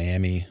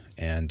Miami,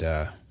 and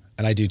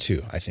I do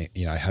too. I think,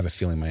 I have a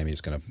feeling Miami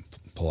is going to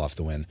pull off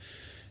the win.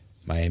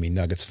 Miami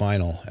Nuggets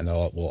final, and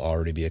we'll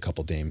already be a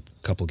couple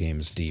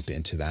games deep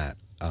into that.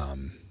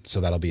 So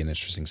that'll be an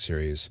interesting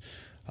series.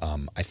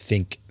 I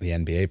think the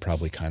NBA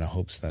probably kind of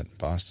hopes that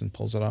Boston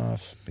pulls it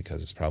off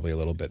because it's probably a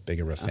little bit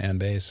bigger of a fan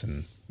base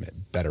and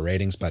better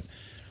ratings. But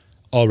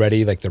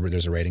already, like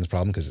there's a ratings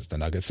problem because it's the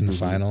Nuggets in the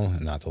final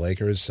and not the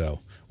Lakers.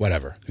 So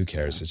whatever, who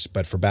cares?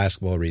 But for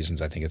basketball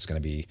reasons, I think it's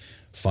going to be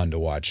fun to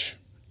watch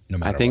no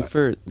matter what. I think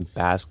for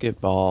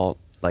basketball,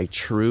 like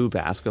true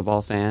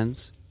basketball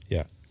fans,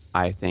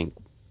 I think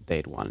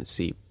they'd want to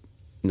see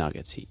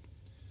Nuggets Heat.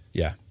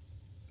 Yeah.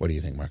 What do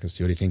you think, Marcus?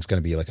 What do you think is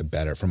going to be like a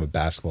better, from a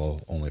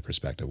basketball-only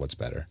perspective, what's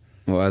better?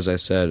 Well, as I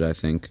said, I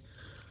think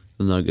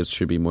the Nuggets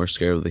should be more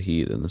scared of the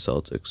Heat than the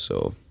Celtics,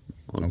 so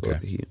I'll go with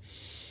the Heat.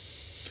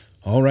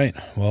 All right.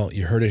 Well,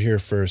 you heard it here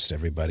first,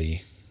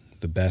 everybody.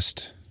 The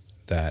best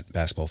that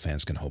basketball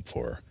fans can hope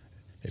for,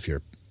 if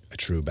you're a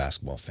true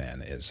basketball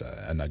fan, is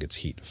a Nuggets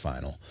Heat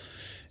final.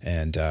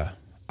 And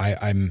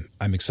I'm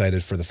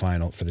excited for the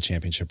final, for the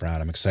championship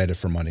round. I'm excited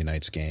for Monday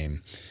night's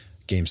game.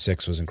 Game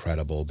 6 was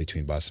incredible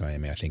between Boston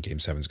and Miami. I think Game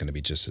 7 is going to be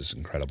just as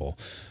incredible.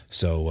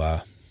 So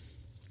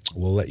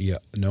we'll let you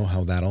know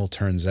how that all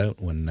turns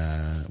out when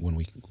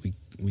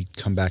we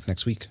come back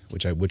next week,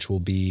 which will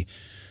be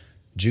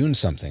June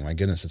something. My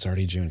goodness, it's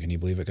already June. Can you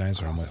believe it,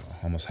 guys? We're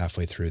almost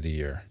halfway through the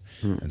year,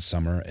 and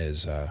summer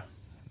is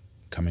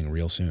coming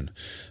real soon.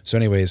 So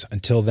anyways,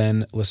 until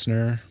then,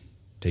 listener,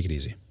 take it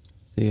easy.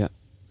 See ya.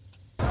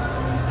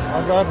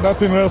 I got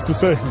nothing else to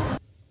say.